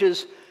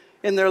changes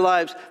in their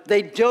lives.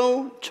 They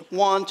don't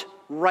want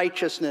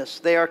righteousness.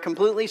 They are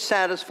completely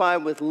satisfied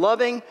with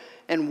loving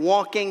and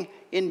walking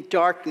in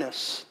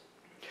darkness.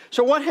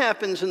 So what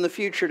happens in the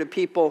future to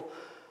people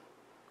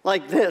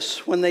like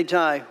this when they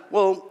die?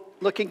 Well,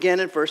 look again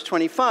at verse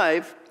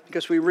 25,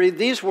 because we read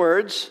these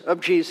words of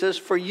Jesus,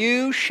 "For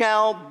you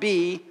shall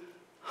be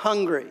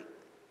hungry."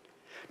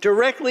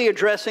 Directly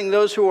addressing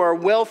those who are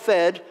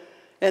well-fed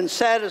and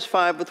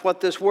satisfied with what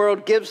this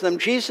world gives them,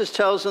 Jesus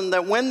tells them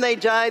that when they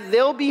die,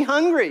 they'll be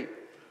hungry.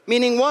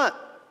 Meaning what?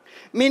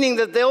 Meaning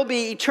that they'll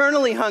be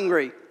eternally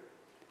hungry.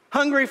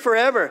 Hungry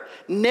forever.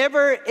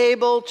 Never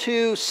able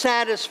to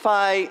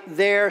satisfy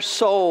their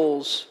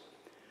souls.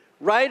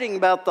 Writing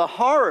about the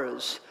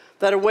horrors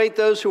that await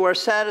those who are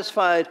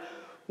satisfied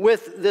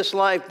with this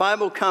life,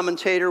 Bible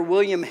commentator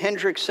William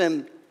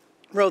Hendrickson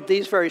wrote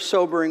these very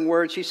sobering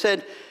words. He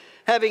said,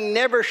 "Having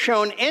never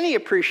shown any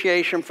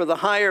appreciation for the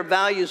higher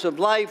values of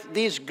life,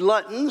 these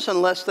gluttons,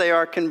 unless they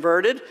are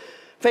converted,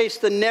 face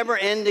the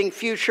never-ending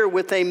future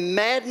with a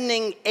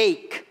maddening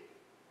ache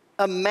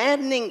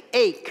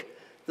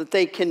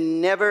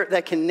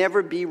that can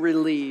never be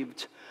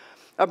relieved,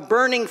 a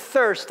burning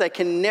thirst that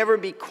can never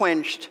be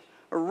quenched,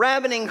 a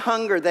ravening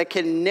hunger that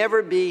can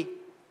never be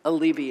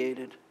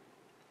alleviated."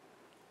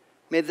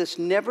 May this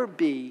never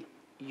be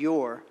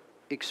your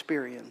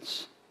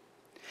experience.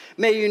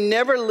 May you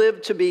never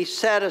live to be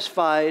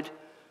satisfied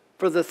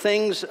for the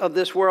things of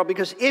this world,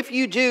 because if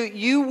you do,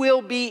 you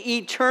will be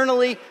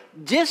eternally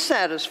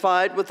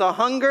dissatisfied with a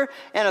hunger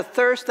and a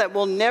thirst that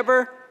will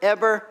never,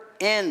 ever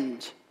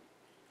end.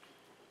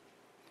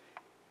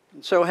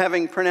 And so,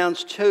 having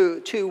pronounced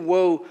two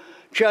woe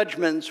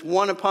judgments,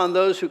 one upon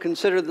those who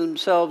consider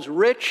themselves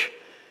rich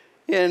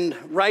in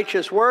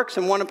righteous works,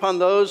 and one upon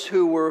those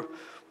who were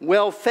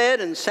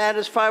well-fed and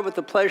satisfied with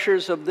the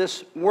pleasures of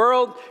this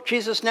world,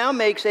 Jesus now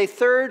makes a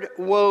third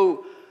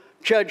woe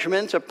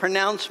judgment, a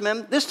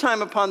pronouncement, this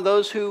time upon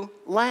those who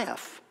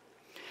laugh.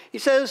 He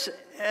says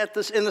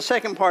in the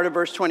second part of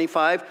verse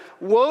 25,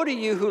 "Woe to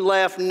you who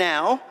laugh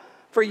now,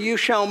 for you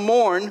shall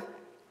mourn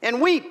and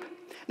weep."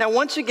 Now,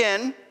 once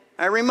again,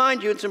 I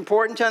remind you, it's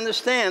important to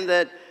understand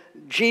that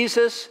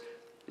Jesus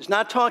is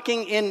not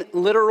talking in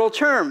literal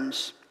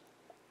terms.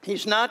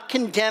 He's not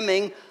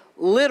condemning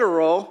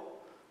literal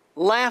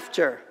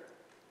laughter.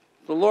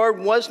 The Lord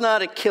was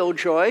not a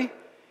killjoy.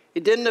 He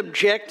didn't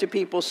object to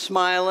people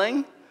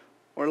smiling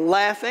or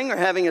laughing or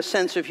having a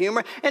sense of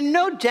humor. And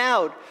no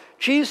doubt,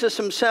 Jesus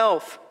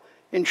himself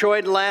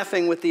enjoyed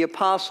laughing with the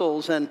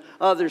apostles and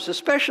others,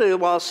 especially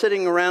while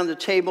sitting around the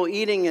table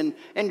eating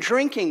and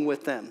drinking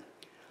with them.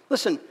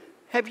 Listen,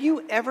 have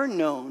you ever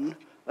known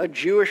a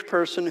Jewish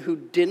person who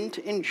didn't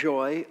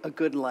enjoy a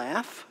good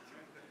laugh?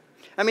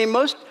 I mean,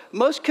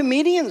 most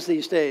comedians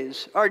these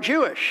days are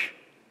Jewish.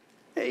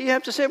 You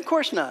have to say, of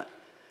course not.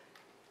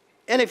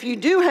 And if you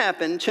do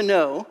happen to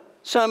know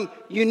some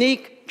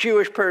unique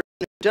Jewish person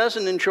who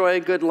doesn't enjoy a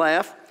good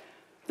laugh,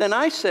 then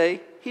I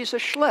say he's a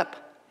schlep.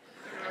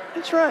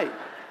 That's right.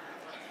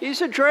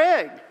 He's a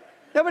drag.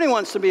 Nobody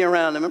wants to be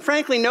around him. And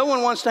frankly, no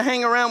one wants to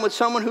hang around with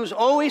someone who's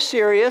always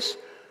serious,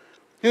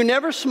 who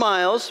never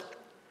smiles,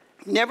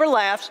 never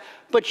laughs.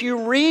 But you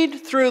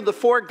read through the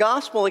 4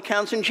 gospel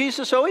accounts, and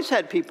Jesus always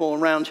had people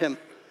around him.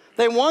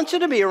 They wanted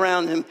to be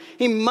around him.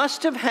 He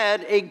must have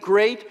had a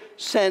great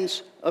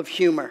sense of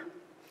humor.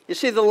 You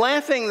see, the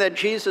laughing that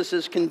Jesus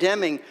is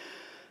condemning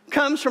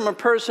comes from a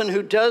person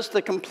who does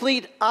the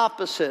complete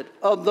opposite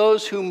of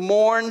those who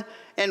mourn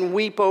and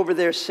weep over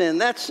their sin.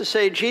 That's to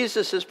say,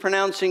 Jesus is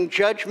pronouncing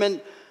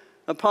judgment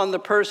upon the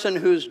person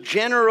whose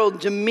general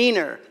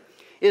demeanor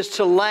is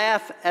to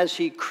laugh as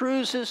he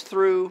cruises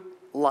through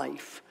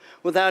life,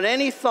 without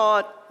any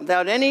thought,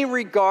 without any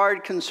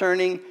regard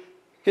concerning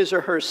his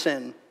or her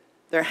sin.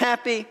 They're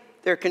happy,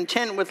 they're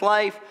content with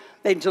life,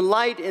 they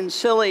delight in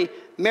silly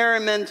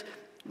merriment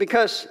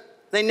because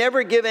they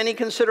never give any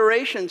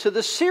consideration to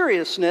the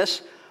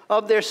seriousness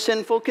of their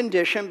sinful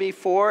condition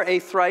before a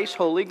thrice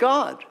holy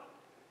God.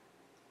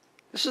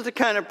 This is the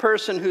kind of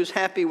person who's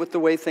happy with the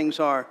way things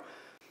are.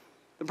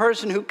 The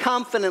person who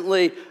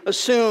confidently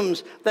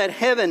assumes that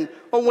heaven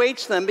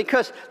awaits them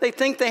because they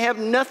think they have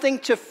nothing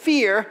to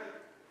fear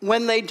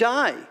when they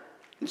die.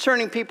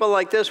 Concerning people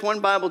like this, one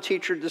Bible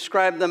teacher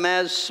described them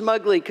as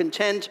smugly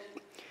content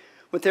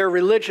with their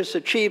religious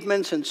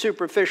achievements and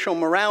superficial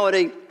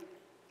morality.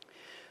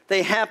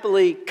 They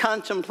happily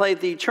contemplate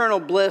the eternal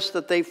bliss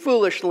that they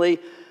foolishly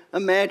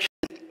imagine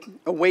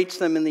awaits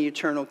them in the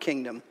eternal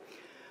kingdom.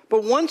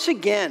 But once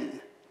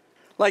again,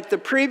 like the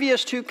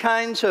previous 2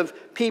 kinds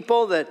of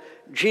people that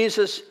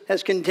Jesus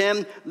has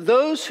condemned,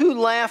 those who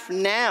laugh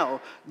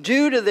now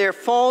due to their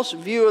false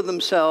view of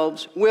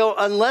themselves will,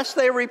 unless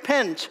they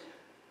repent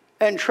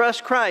and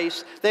trust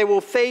Christ, they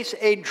will face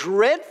a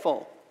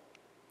dreadful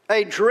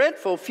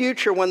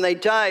future when they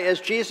die,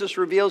 as Jesus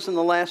reveals in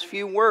the last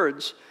few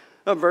words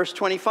of verse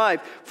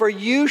 25. "For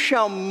you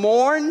shall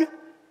mourn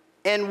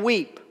and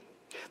weep."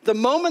 The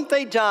moment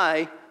they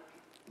die,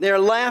 their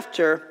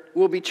laughter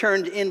will be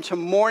turned into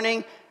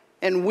mourning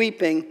and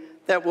weeping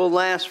that will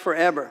last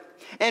forever.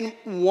 And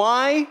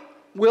why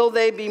will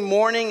they be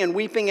mourning and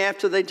weeping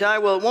after they die?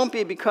 Well, it won't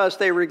be because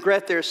they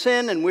regret their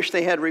sin and wish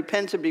they had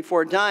repented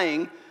before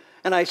dying.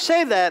 And I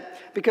say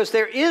that because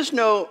there is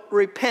no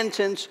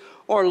repentance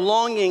or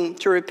longing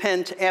to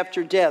repent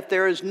after death.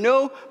 There is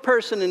no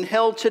person in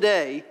hell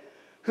today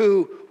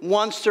who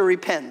wants to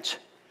repent.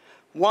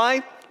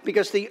 Why?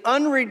 Because the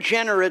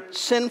unregenerate,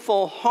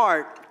 sinful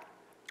heart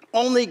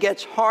only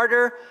gets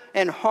harder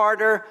and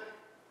harder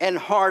and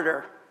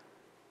harder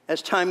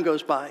as time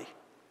goes by.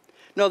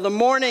 No, the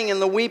mourning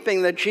and the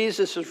weeping that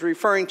Jesus is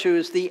referring to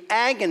is the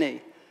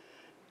agony,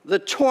 the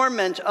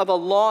torment of a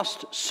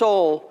lost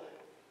soul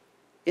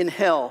in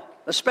hell,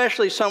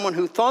 especially someone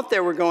who thought they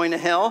were going to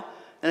hell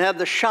and had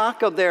the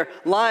shock of their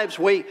lives,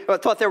 or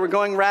thought they were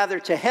going rather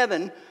to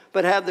heaven,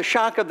 but had the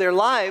shock of their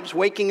lives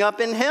waking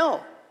up in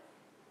hell.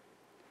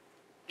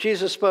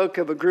 Jesus spoke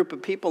of a group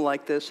of people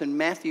like this in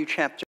Matthew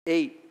chapter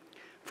 8.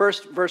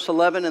 First, verse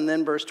 11, and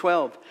then verse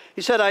 12.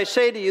 He said, I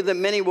say to you that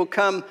many will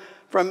come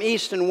from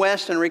east and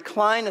west and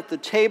recline at the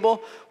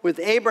table with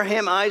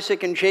Abraham,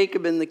 Isaac, and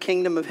Jacob in the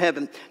kingdom of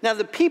heaven. Now,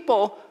 the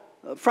people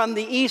from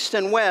the east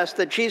and west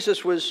that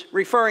Jesus was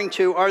referring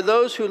to are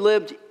those who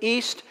lived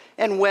east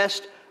and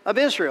west of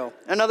Israel.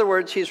 In other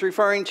words, he's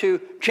referring to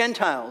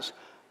Gentiles,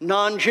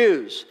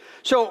 non-Jews.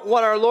 So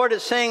what our Lord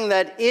is saying,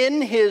 that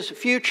in his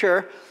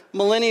future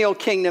millennial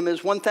kingdom,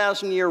 his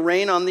 1,000-year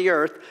reign on the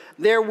earth,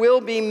 there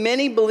will be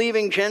many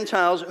believing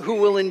Gentiles who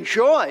will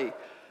enjoy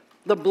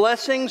the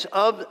blessings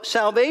of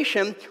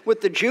salvation with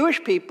the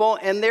Jewish people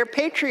and their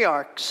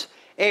patriarchs,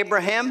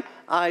 Abraham,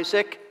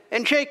 Isaac,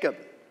 and Jacob.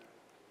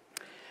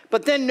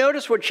 But then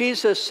notice what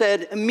Jesus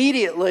said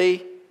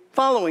immediately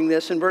following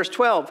this in verse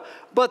 12.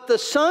 But the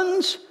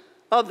sons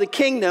of the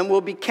kingdom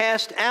will be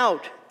cast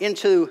out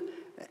into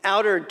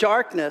outer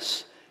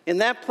darkness. In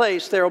that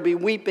place there will be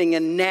weeping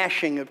and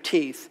gnashing of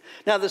teeth.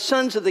 Now the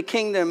sons of the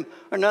kingdom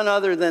are none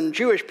other than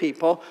Jewish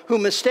people who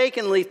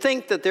mistakenly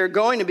think that they're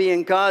going to be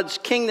in God's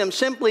kingdom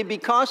simply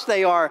because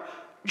they are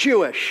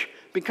Jewish,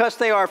 because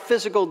they are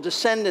physical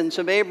descendants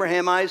of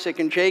Abraham, Isaac,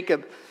 and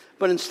Jacob.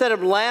 But instead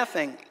of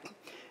laughing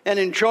and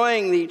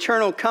enjoying the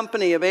eternal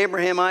company of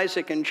Abraham,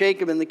 Isaac, and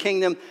Jacob in the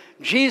kingdom,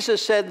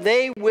 Jesus said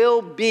they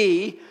will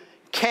be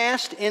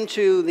cast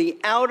into the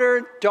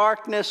outer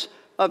darkness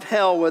of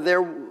hell, where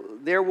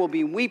there will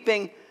be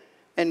weeping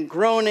and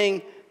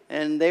groaning,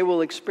 and they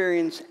will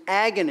experience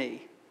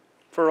agony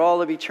for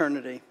all of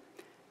eternity.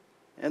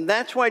 And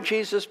that's why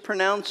Jesus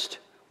pronounced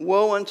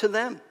woe unto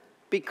them.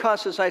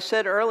 Because, as I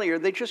said earlier,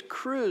 they just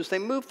cruise. They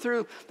move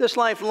through this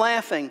life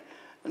laughing,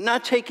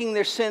 not taking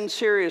their sin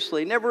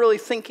seriously, never really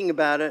thinking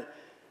about it.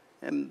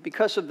 And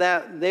because of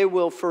that, they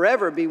will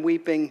forever be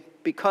weeping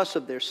because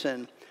of their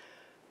sin.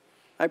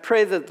 I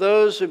pray that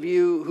those of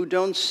you who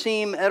don't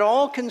seem at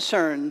all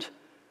concerned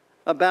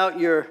about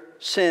your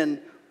sin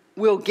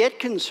will get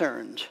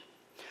concerned,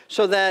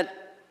 so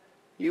that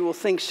you will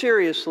think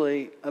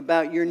seriously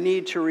about your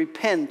need to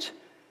repent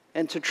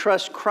and to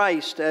trust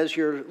Christ as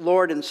your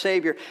Lord and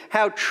Savior.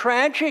 How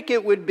tragic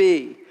it would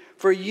be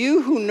for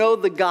you who know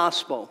the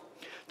gospel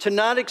to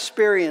not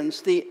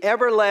experience the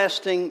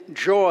everlasting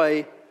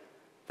joy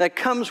that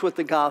comes with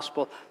the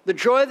gospel. The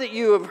joy that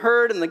you have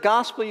heard and the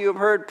gospel you have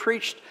heard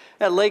preached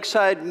at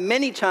Lakeside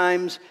many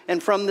times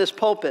and from this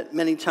pulpit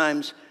many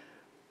times.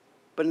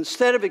 But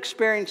instead of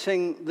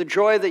experiencing the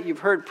joy that you've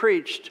heard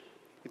preached,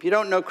 if you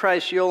don't know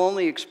Christ, you'll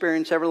only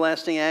experience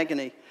everlasting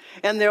agony.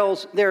 And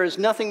there is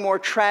nothing more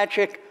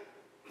tragic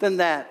than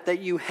that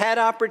you had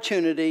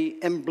opportunity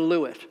and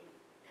blew it.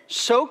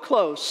 So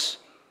close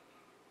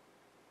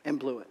and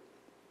blew it.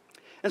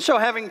 And so,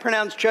 having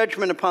pronounced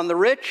judgment upon the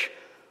rich,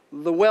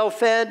 the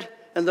well-fed,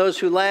 and those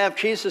who laugh,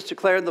 Jesus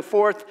declared the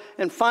fourth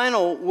and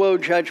final woe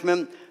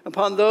judgment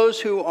upon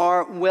those who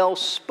are well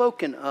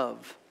spoken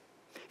of.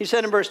 He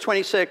said in verse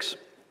 26,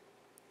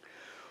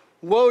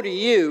 woe to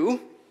you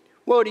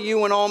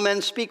when all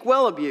men speak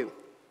well of you.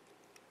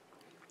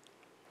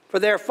 For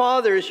their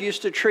fathers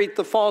used to treat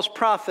the false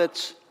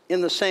prophets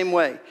in the same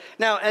way.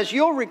 Now, as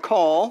you'll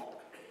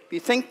recall, if you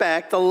think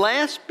back, the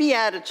last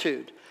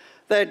beatitude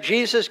that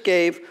Jesus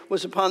gave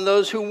was upon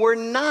those who were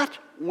not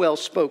well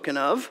spoken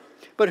of,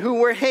 but who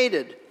were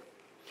hated.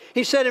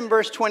 He said in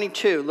verse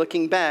 22,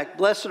 looking back,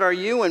 blessed are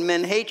you when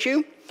men hate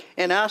you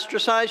and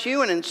ostracize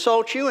you and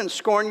insult you and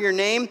scorn your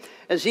name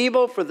as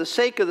evil for the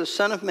sake of the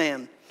Son of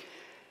Man.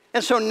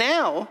 And so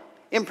now,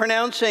 in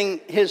pronouncing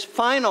his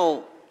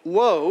final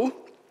woe,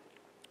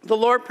 the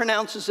Lord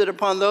pronounces it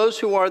upon those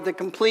who are the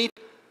complete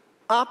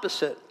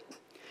opposite.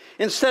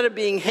 Instead of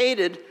being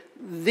hated,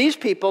 these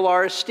people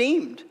are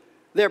esteemed.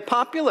 They're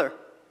popular.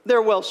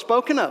 They're well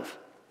spoken of.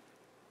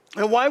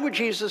 And why would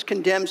Jesus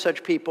condemn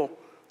such people?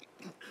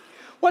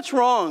 What's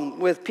wrong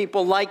with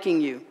people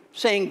liking you,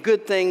 saying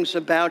good things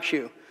about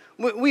you?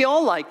 We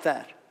all like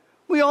that.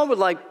 We all would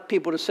like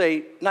people to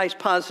say nice,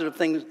 positive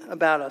things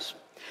about us.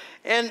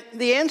 And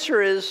the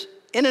answer is,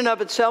 in and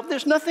of itself,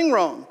 there's nothing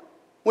wrong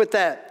with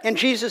that. And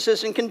Jesus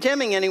isn't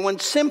condemning anyone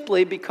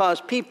simply because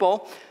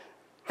people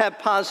have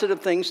positive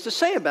things to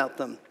say about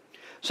them.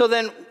 So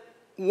then,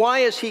 why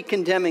is he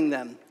condemning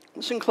them?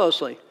 Listen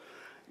closely.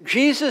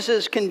 Jesus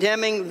is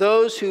condemning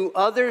those who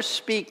others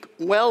speak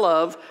well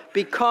of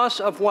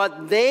because of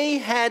what they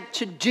had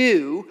to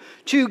do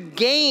to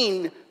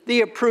gain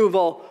the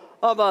approval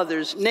of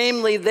others.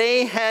 Namely,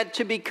 they had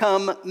to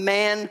become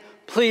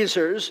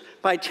man-pleasers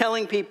by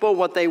telling people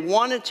what they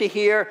wanted to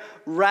hear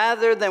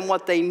rather than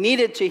what they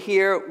needed to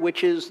hear,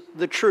 which is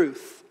the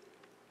truth.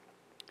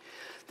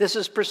 This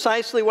is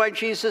precisely why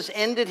Jesus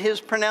ended his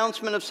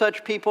pronouncement of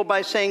such people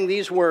by saying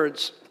these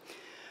words,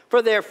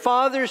 "For their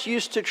fathers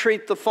used to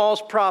treat the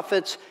false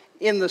prophets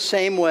in the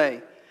same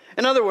way."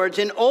 In other words,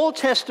 in Old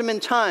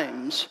Testament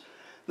times,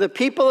 the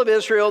people of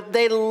Israel,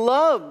 they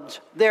loved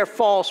their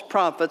false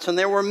prophets, and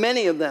there were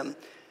many of them.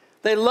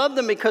 They loved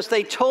them because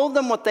they told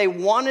them what they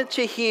wanted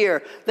to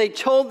hear. They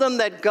told them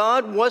that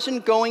God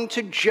wasn't going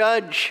to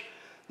judge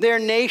their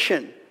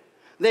nation.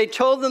 They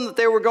told them that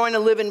they were going to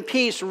live in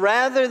peace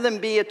rather than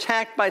be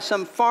attacked by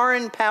some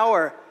foreign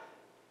power.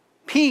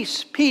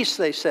 Peace, peace,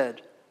 they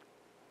said.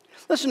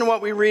 Listen to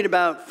what we read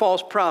about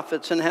false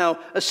prophets and how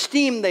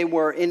esteemed they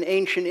were in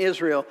ancient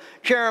Israel.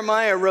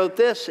 Jeremiah wrote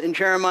this in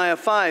Jeremiah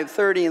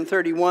 5:30 and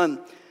 31.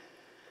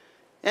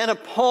 "An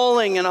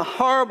appalling and a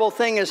horrible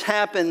thing has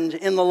happened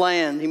in the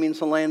land." He means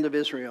the land of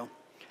Israel.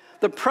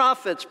 "The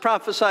prophets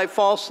prophesy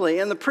falsely,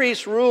 and the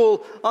priests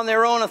rule on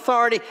their own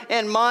authority,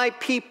 and my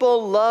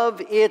people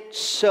love it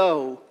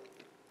so."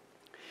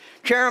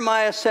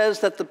 Jeremiah says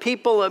that the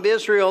people of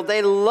Israel,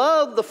 they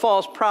loved the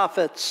false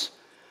prophets.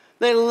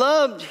 They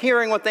loved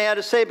hearing what they had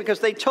to say because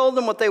they told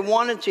them what they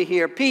wanted to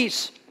hear,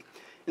 peace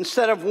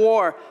instead of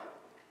war.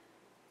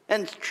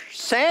 And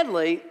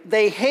sadly,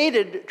 they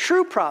hated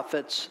true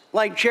prophets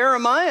like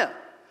Jeremiah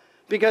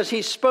because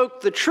he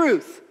spoke the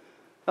truth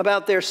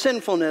about their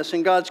sinfulness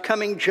and God's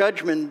coming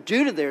judgment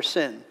due to their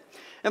sin.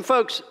 And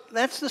folks,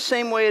 that's the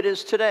same way it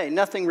is today.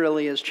 Nothing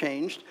really has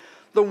changed.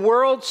 The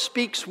world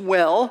speaks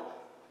well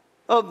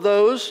of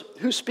those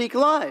who speak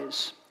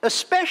lies,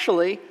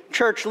 especially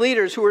church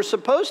leaders who are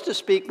supposed to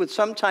speak with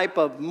some type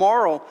of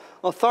moral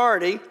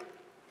authority,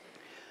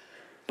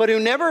 but who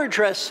never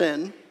address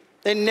sin.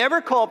 They never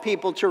call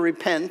people to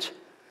repent.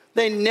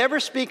 They never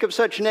speak of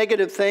such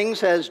negative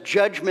things as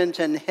judgment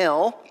and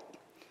hell.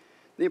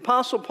 The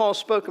Apostle Paul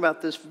spoke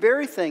about this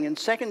very thing in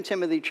 2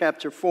 Timothy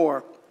chapter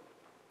 4.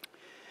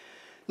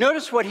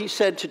 Notice what he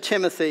said to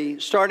Timothy,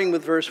 starting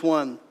with verse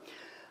 1.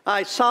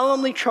 "I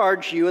solemnly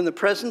charge you in the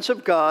presence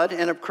of God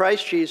and of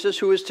Christ Jesus,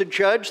 who is to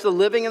judge the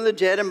living and the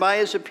dead, and by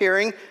his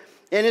appearing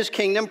in his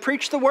kingdom,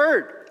 preach the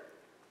word.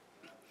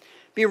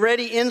 Be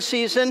ready in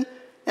season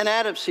and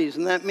out of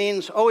season." That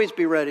means always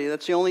be ready.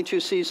 That's the only two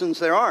seasons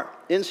there are,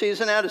 in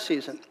season, out of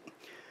season.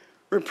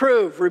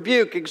 "Reprove,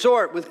 rebuke,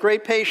 exhort with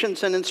great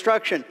patience and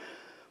instruction.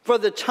 For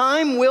the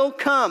time will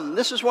come."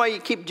 This is why you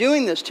keep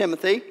doing this,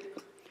 Timothy.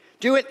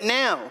 Do it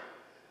now,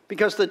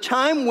 because the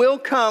time will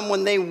come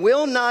when they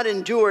will not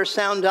endure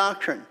sound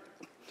doctrine.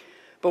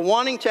 But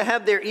wanting to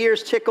have their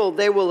ears tickled,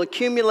 they will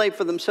accumulate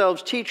for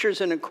themselves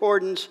teachers in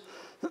accordance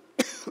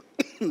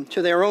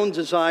to their own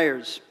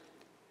desires.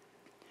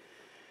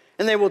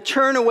 And they will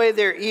turn away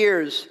their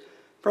ears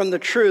from the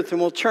truth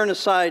and will turn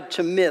aside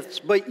to myths.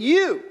 But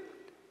you,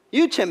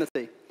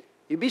 Timothy,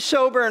 you be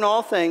sober in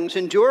all things,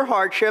 endure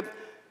hardship,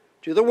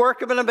 do the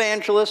work of an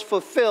evangelist,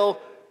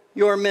 fulfill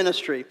your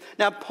ministry.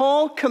 Now,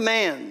 Paul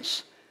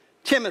commands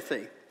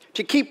Timothy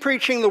to keep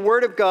preaching the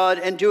word of God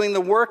and doing the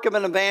work of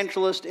an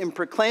evangelist in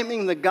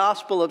proclaiming the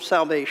gospel of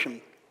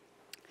salvation.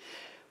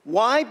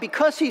 Why?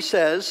 Because he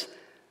says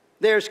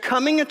there's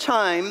coming a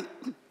time,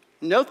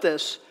 note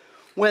this,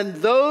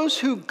 when those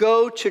who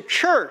go to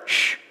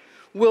church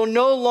will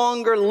no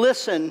longer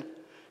listen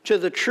to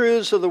the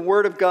truths of the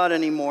Word of God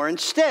anymore.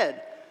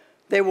 Instead,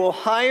 they will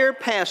hire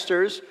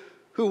pastors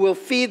who will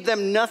feed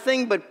them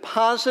nothing but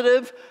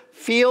positive,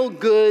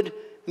 feel-good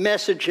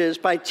messages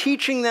by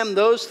teaching them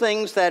those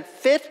things that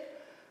fit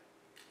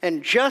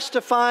and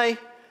justify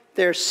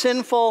their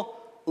sinful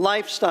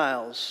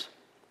lifestyles.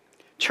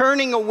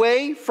 Turning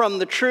away from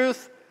the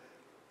truth,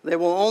 they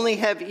will only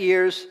have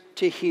ears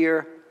to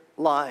hear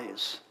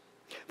lies.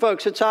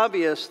 Folks, it's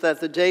obvious that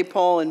the day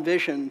Paul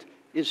envisioned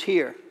is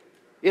here.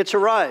 It's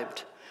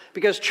arrived.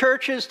 Because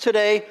churches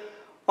today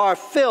are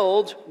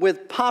filled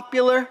with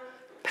popular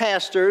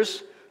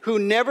pastors who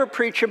never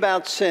preach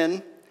about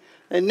sin.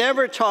 They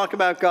never talk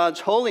about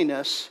God's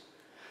holiness.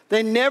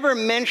 They never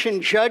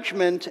mention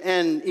judgment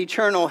and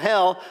eternal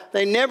hell.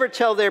 They never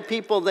tell their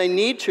people they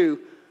need to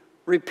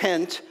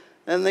repent.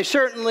 And they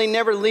certainly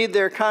never lead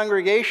their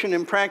congregation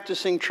in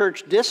practicing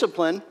church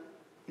discipline.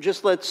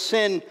 Just let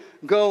sin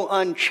go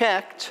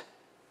unchecked.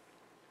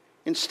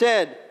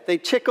 Instead, they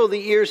tickle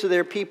the ears of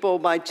their people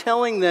by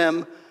telling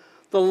them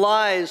the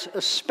lies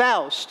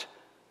espoused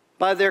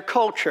by their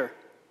culture.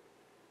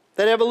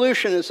 That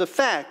evolution is a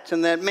fact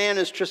and that man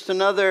is just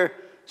another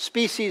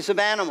species of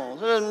animal.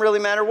 It doesn't really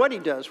matter what he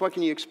does. What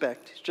can you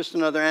expect? He's just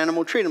another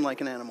animal. Treat him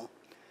like an animal.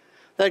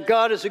 That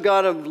God is a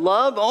God of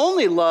love,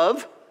 only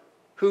love,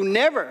 who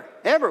never,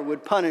 ever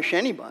would punish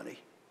anybody.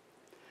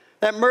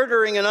 That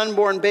murdering an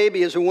unborn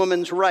baby is a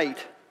woman's right.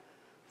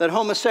 that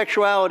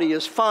homosexuality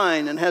is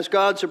fine and has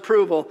God's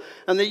approval,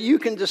 and that you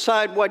can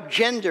decide what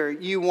gender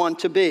you want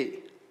to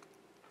be.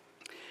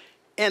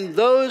 And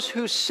those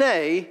who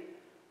say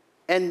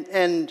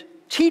and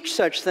teach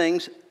such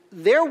things,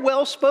 they're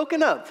well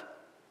spoken of.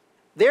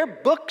 Their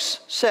books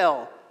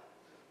sell.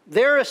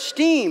 They're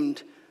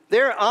esteemed.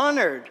 They're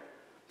honored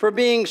for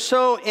being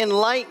so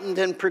enlightened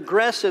and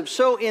progressive,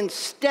 so in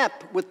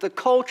step with the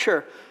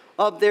culture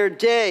of their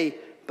day.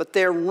 But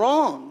they're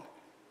wrong,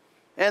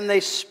 and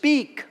they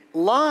speak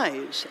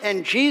lies,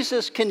 and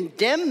Jesus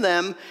condemned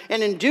them,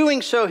 and in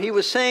doing so, he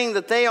was saying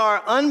that they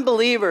are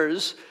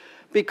unbelievers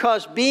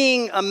because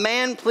being a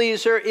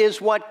man-pleaser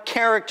is what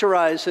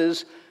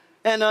characterizes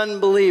an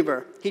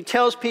unbeliever. He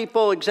tells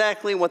people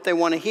exactly what they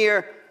want to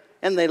hear,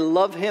 and they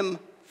love him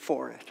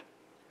for it.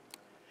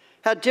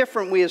 How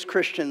different we as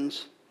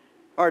Christians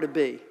are to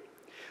be.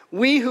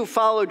 We who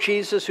follow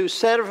Jesus, who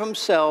said of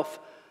himself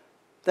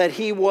that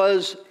he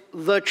was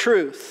the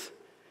truth,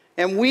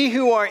 and we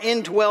who are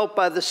indwelt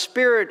by the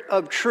Spirit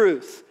of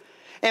truth,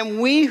 and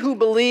we who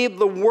believe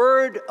the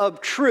word of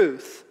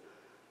truth,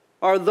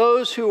 are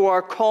those who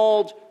are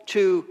called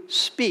to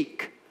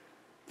speak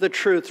the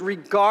truth,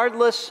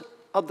 regardless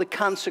of the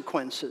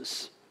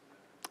consequences.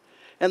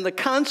 And the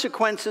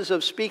consequences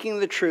of speaking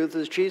the truth,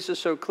 as Jesus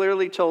so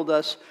clearly told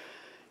us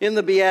in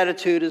the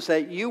Beatitude, is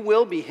that you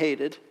will be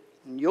hated,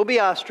 and you'll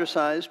be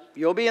ostracized,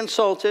 you'll be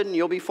insulted, and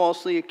you'll be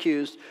falsely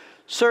accused.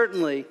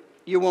 Certainly,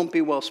 you won't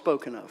be well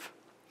spoken of.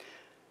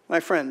 My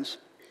friends,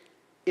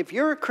 if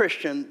you're a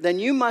Christian, then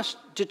you must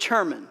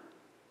determine,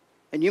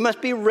 and you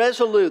must be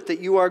resolute that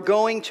you are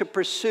going to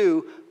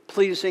pursue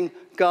pleasing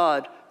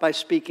God by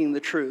speaking the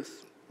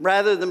truth,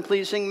 rather than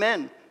pleasing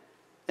men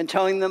and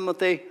telling them what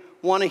they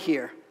want to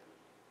hear.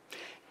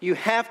 You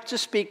have to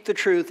speak the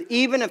truth,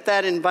 even if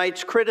that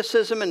invites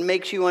criticism and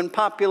makes you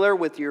unpopular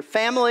with your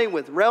family,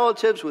 with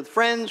relatives, with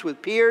friends,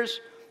 with peers.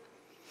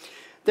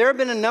 There have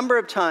been a number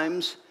of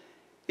times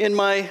in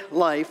my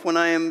life when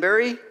I am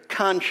very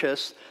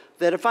conscious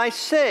that if I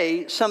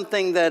say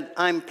something that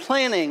I'm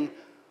planning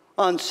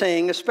on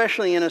saying,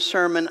 especially in a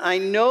sermon, I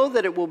know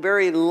that it will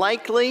very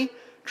likely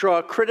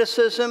draw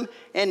criticism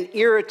and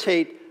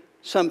irritate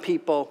some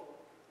people,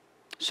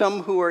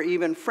 some who are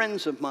even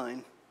friends of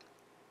mine.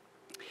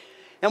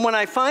 And when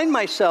I find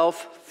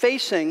myself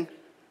facing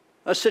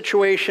a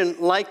situation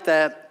like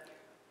that,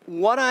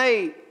 what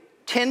I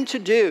tend to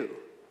do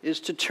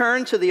is to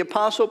turn to the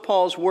Apostle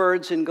Paul's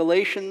words in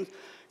Galatians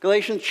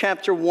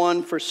chapter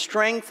 1 for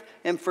strength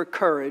and for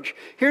courage.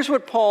 Here's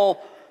what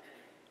Paul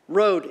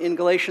wrote in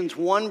Galatians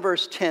 1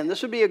 verse 10.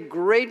 This would be a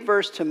great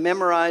verse to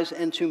memorize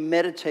and to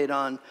meditate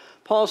on.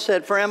 Paul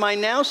said, "For am I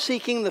now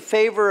seeking the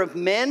favor of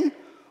men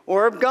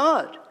or of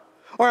God?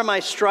 Or am I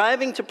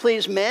striving to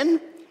please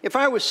men? If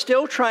I was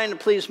still trying to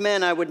please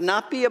men, I would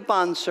not be a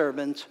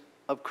bondservant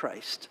of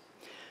Christ."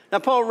 Now,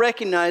 Paul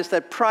recognized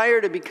that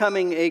prior to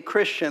becoming a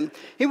Christian,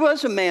 he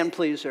was a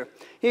man-pleaser.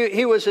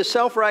 He was a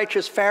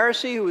self-righteous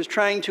Pharisee who was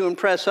trying to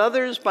impress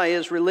others by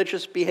his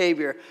religious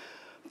behavior.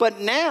 But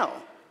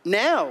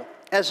now,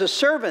 as a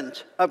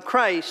servant of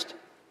Christ,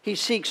 he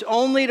seeks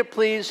only to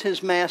please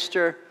his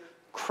master,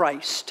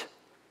 Christ.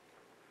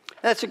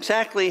 That's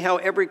exactly how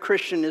every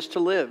Christian is to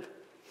live,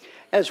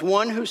 as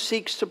one who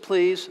seeks to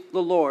please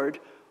the Lord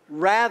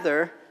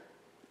rather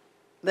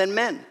than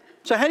men.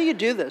 So how do you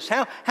do this?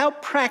 How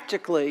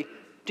practically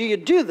do you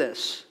do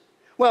this?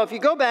 Well, if you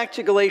go back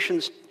to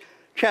Galatians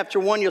chapter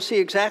 1, you'll see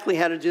exactly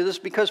how to do this,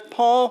 because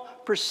Paul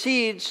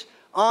proceeds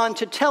on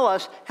to tell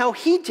us how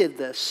he did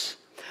this.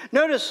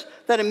 Notice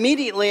that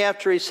immediately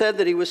after he said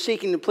that he was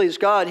seeking to please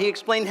God, he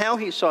explained how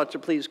he sought to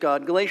please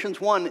God. Galatians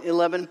 1,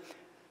 11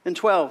 and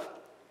 12.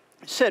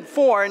 He said,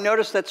 "For," and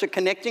notice that's a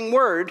connecting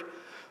word,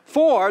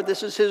 "for,"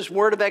 this is his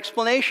word of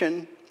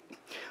explanation,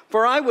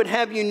 "for I would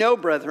have you know,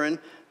 brethren,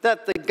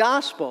 that the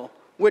gospel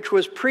which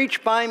was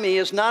preached by me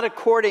is not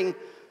according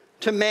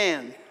to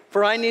man.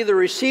 For I neither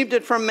received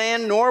it from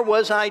man, nor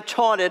was I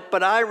taught it,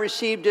 but I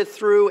received it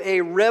through a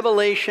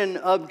revelation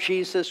of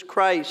Jesus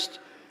Christ."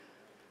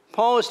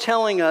 Paul is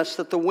telling us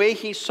that the way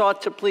he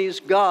sought to please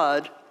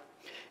God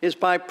is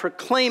by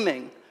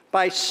proclaiming,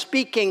 by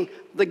speaking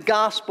the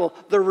gospel,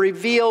 the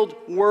revealed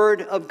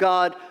word of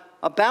God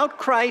about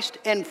Christ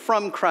and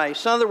from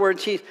Christ. In other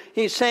words,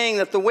 he's saying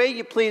that the way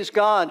you please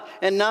God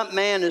and not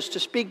man is to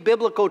speak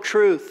biblical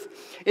truth,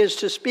 is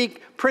to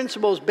speak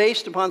principles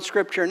based upon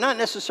Scripture, not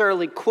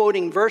necessarily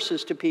quoting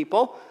verses to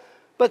people,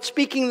 but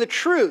speaking the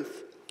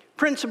truth,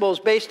 principles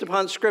based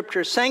upon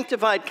Scripture,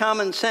 sanctified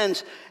common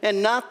sense,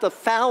 and not the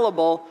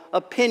fallible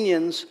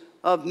opinions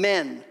of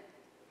men.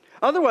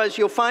 Otherwise,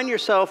 you'll find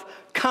yourself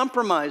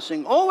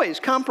compromising, always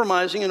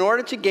compromising in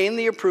order to gain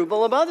the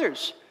approval of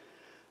others.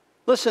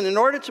 Listen, in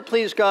order to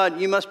please God,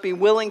 you must be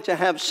willing to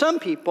have some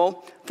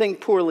people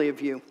think poorly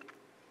of you.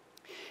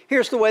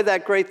 Here's the way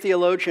that great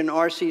theologian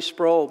R.C.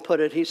 Sproul put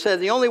it. He said,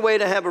 "The only way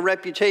to have a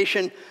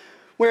reputation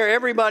where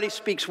everybody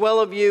speaks well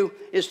of you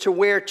is to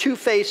wear two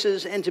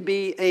faces and to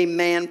be a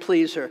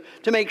man-pleaser,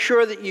 to make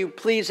sure that you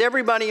please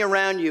everybody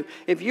around you.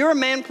 If you're a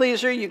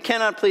man-pleaser, you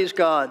cannot please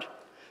God.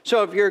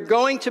 So if you're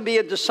going to be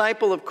a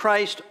disciple of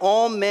Christ,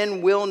 all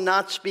men will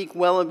not speak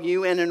well of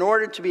you. And in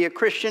order to be a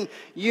Christian,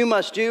 you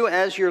must do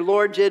as your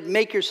Lord did,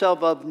 make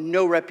yourself of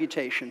no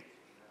reputation.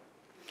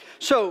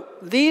 So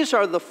these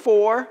are the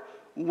 4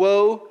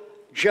 woe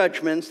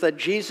judgments that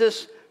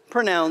Jesus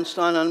pronounced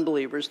on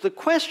unbelievers. The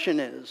question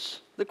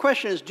is,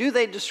 do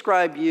they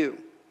describe you?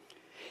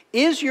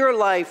 Is your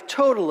life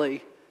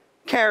totally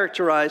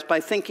characterized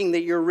by thinking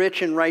that you're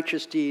rich in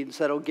righteous deeds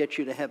that'll get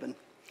you to heaven?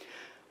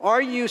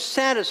 Are you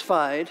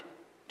satisfied,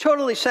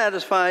 totally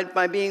satisfied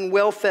by being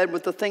well-fed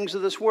with the things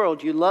of this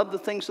world? You love the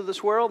things of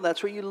this world?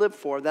 That's what you live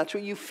for. That's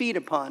what you feed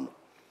upon.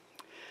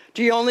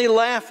 Do you only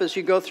laugh as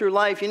you go through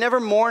life? You never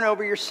mourn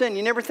over your sin.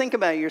 You never think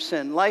about your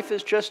sin. Life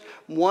is just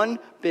one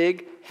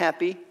big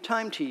happy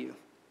time to you.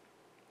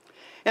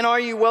 And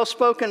are you well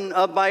spoken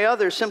of by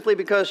others simply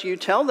because you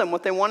tell them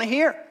what they want to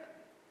hear?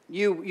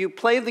 You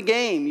play the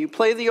game. You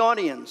play the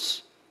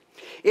audience.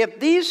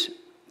 If these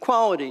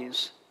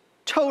qualities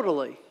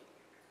totally,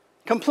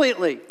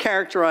 completely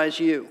characterize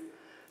you,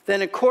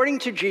 then according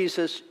to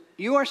Jesus,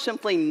 you are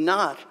simply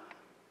not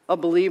a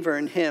believer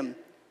in him,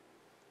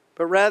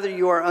 but rather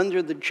you are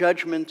under the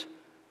judgment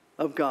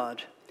of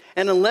God.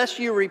 And unless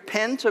you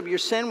repent of your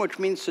sin, which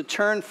means to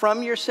turn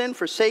from your sin,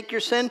 forsake your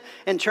sin,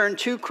 and turn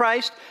to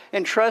Christ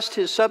and trust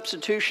his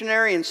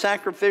substitutionary and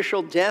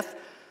sacrificial death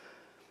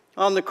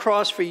on the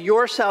cross for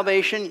your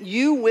salvation,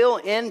 you will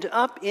end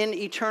up in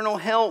eternal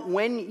hell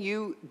when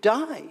you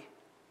die.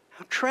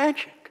 How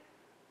tragic.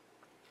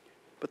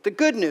 But the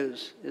good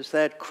news is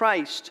that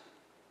Christ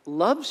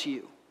loves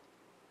you.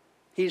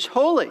 He's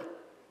holy.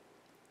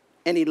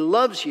 And he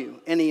loves you.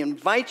 And he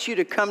invites you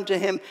to come to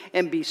him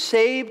and be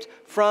saved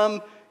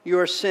from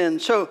your sin.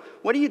 So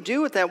what do you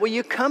do with that? Well,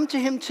 you come to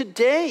him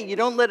today. You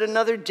don't let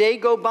another day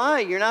go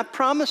by. You're not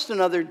promised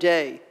another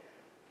day.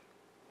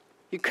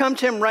 You come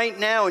to him right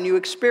now and you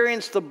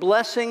experience the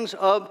blessings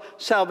of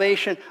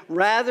salvation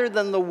rather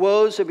than the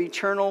woes of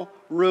eternal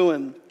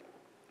ruin.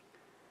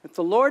 If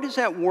the Lord is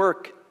at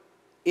work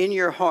in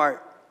your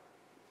heart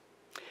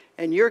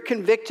and you're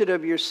convicted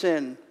of your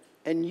sin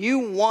and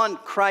you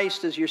want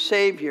Christ as your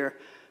Savior,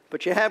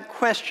 but you have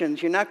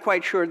questions, you're not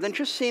quite sure, then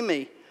just see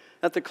me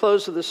at the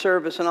close of the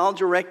service and I'll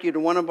direct you to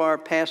one of our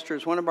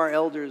pastors, one of our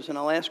elders, and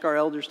I'll ask our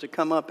elders to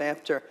come up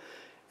after,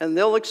 and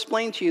they'll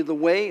explain to you the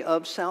way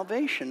of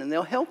salvation and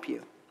they'll help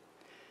you.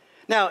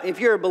 Now, if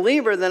you're a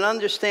believer, then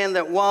understand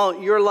that while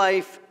your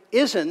life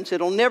isn't,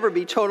 it'll never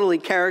be totally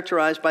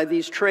characterized by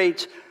these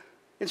traits,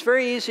 it's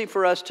very easy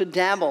for us to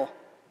dabble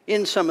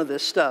in some of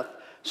this stuff,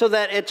 so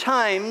that at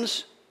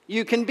times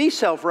you can be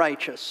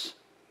self-righteous.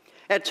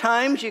 At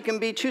times you can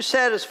be too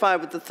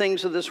satisfied with the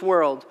things of this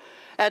world.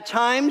 At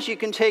times you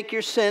can take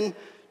your sin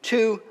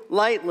too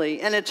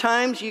lightly. And at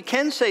times you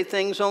can say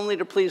things only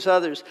to please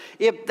others.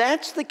 If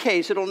that's the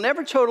case, it'll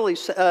never totally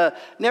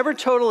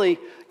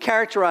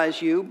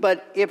characterize you.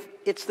 But if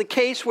it's the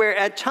case where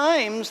at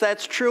times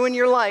that's true in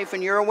your life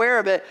and you're aware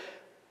of it,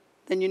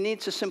 then you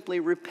need to simply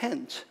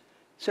repent.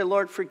 Say,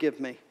 Lord, forgive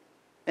me.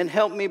 And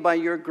help me by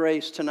your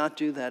grace to not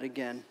do that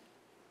again.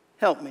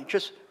 Help me.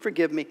 Just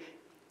forgive me.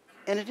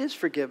 And it is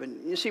forgiven.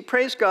 You see,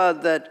 praise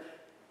God that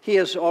he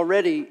has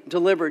already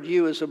delivered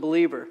you as a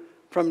believer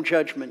from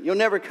judgment. You'll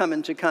never come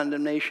into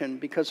condemnation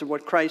because of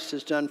what Christ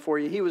has done for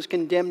you. He was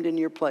condemned in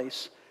your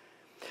place.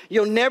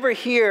 You'll never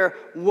hear,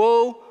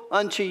 woe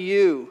unto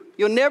you.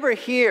 You'll never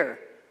hear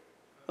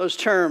those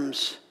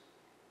terms.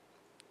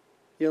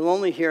 You'll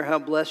only hear how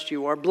blessed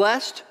you are.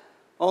 Blessed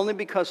only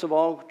because of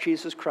all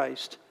Jesus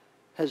Christ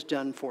has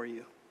done for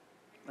you.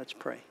 Let's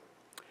pray.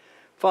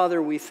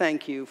 Father, we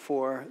thank you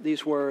for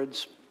these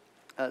words,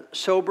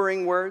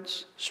 sobering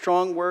words,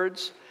 strong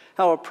words.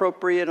 How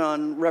appropriate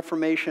on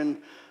Reformation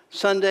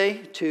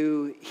Sunday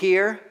to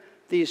hear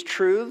these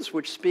truths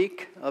which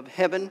speak of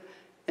heaven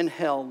and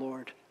hell,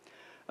 Lord.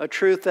 A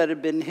truth that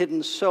had been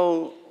hidden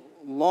so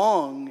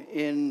long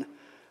in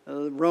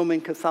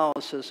Roman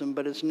Catholicism,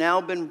 but has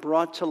now been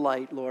brought to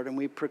light, Lord, and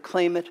we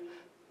proclaim it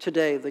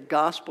today, the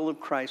gospel of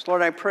Christ.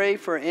 Lord, I pray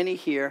for any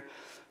here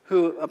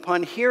who,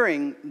 upon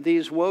hearing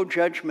these woe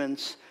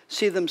judgments,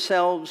 see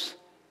themselves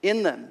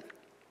in them.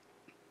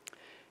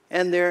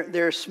 And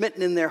they're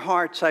smitten in their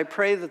hearts. I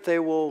pray that they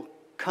will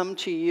come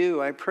to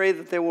you. I pray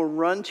that they will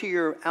run to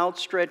your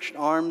outstretched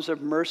arms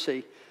of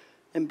mercy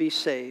and be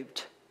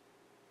saved.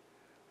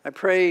 I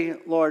pray,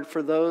 Lord,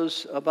 for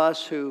those of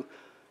us who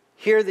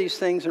hear these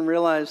things and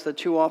realize that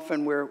too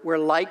often we're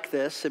like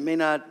this. It may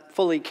not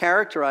fully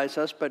characterize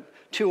us, but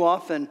too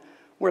often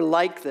we're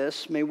like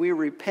this. May we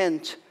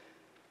repent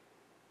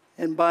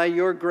and by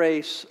your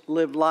grace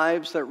live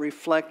lives that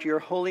reflect your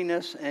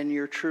holiness and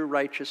your true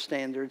righteous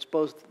standards,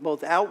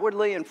 both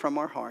outwardly and from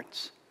our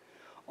hearts.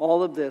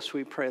 All of this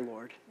we pray,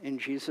 Lord, in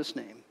Jesus'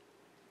 name.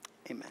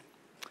 Amen.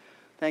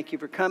 Thank you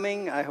for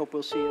coming. I hope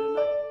we'll see you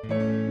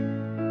tonight.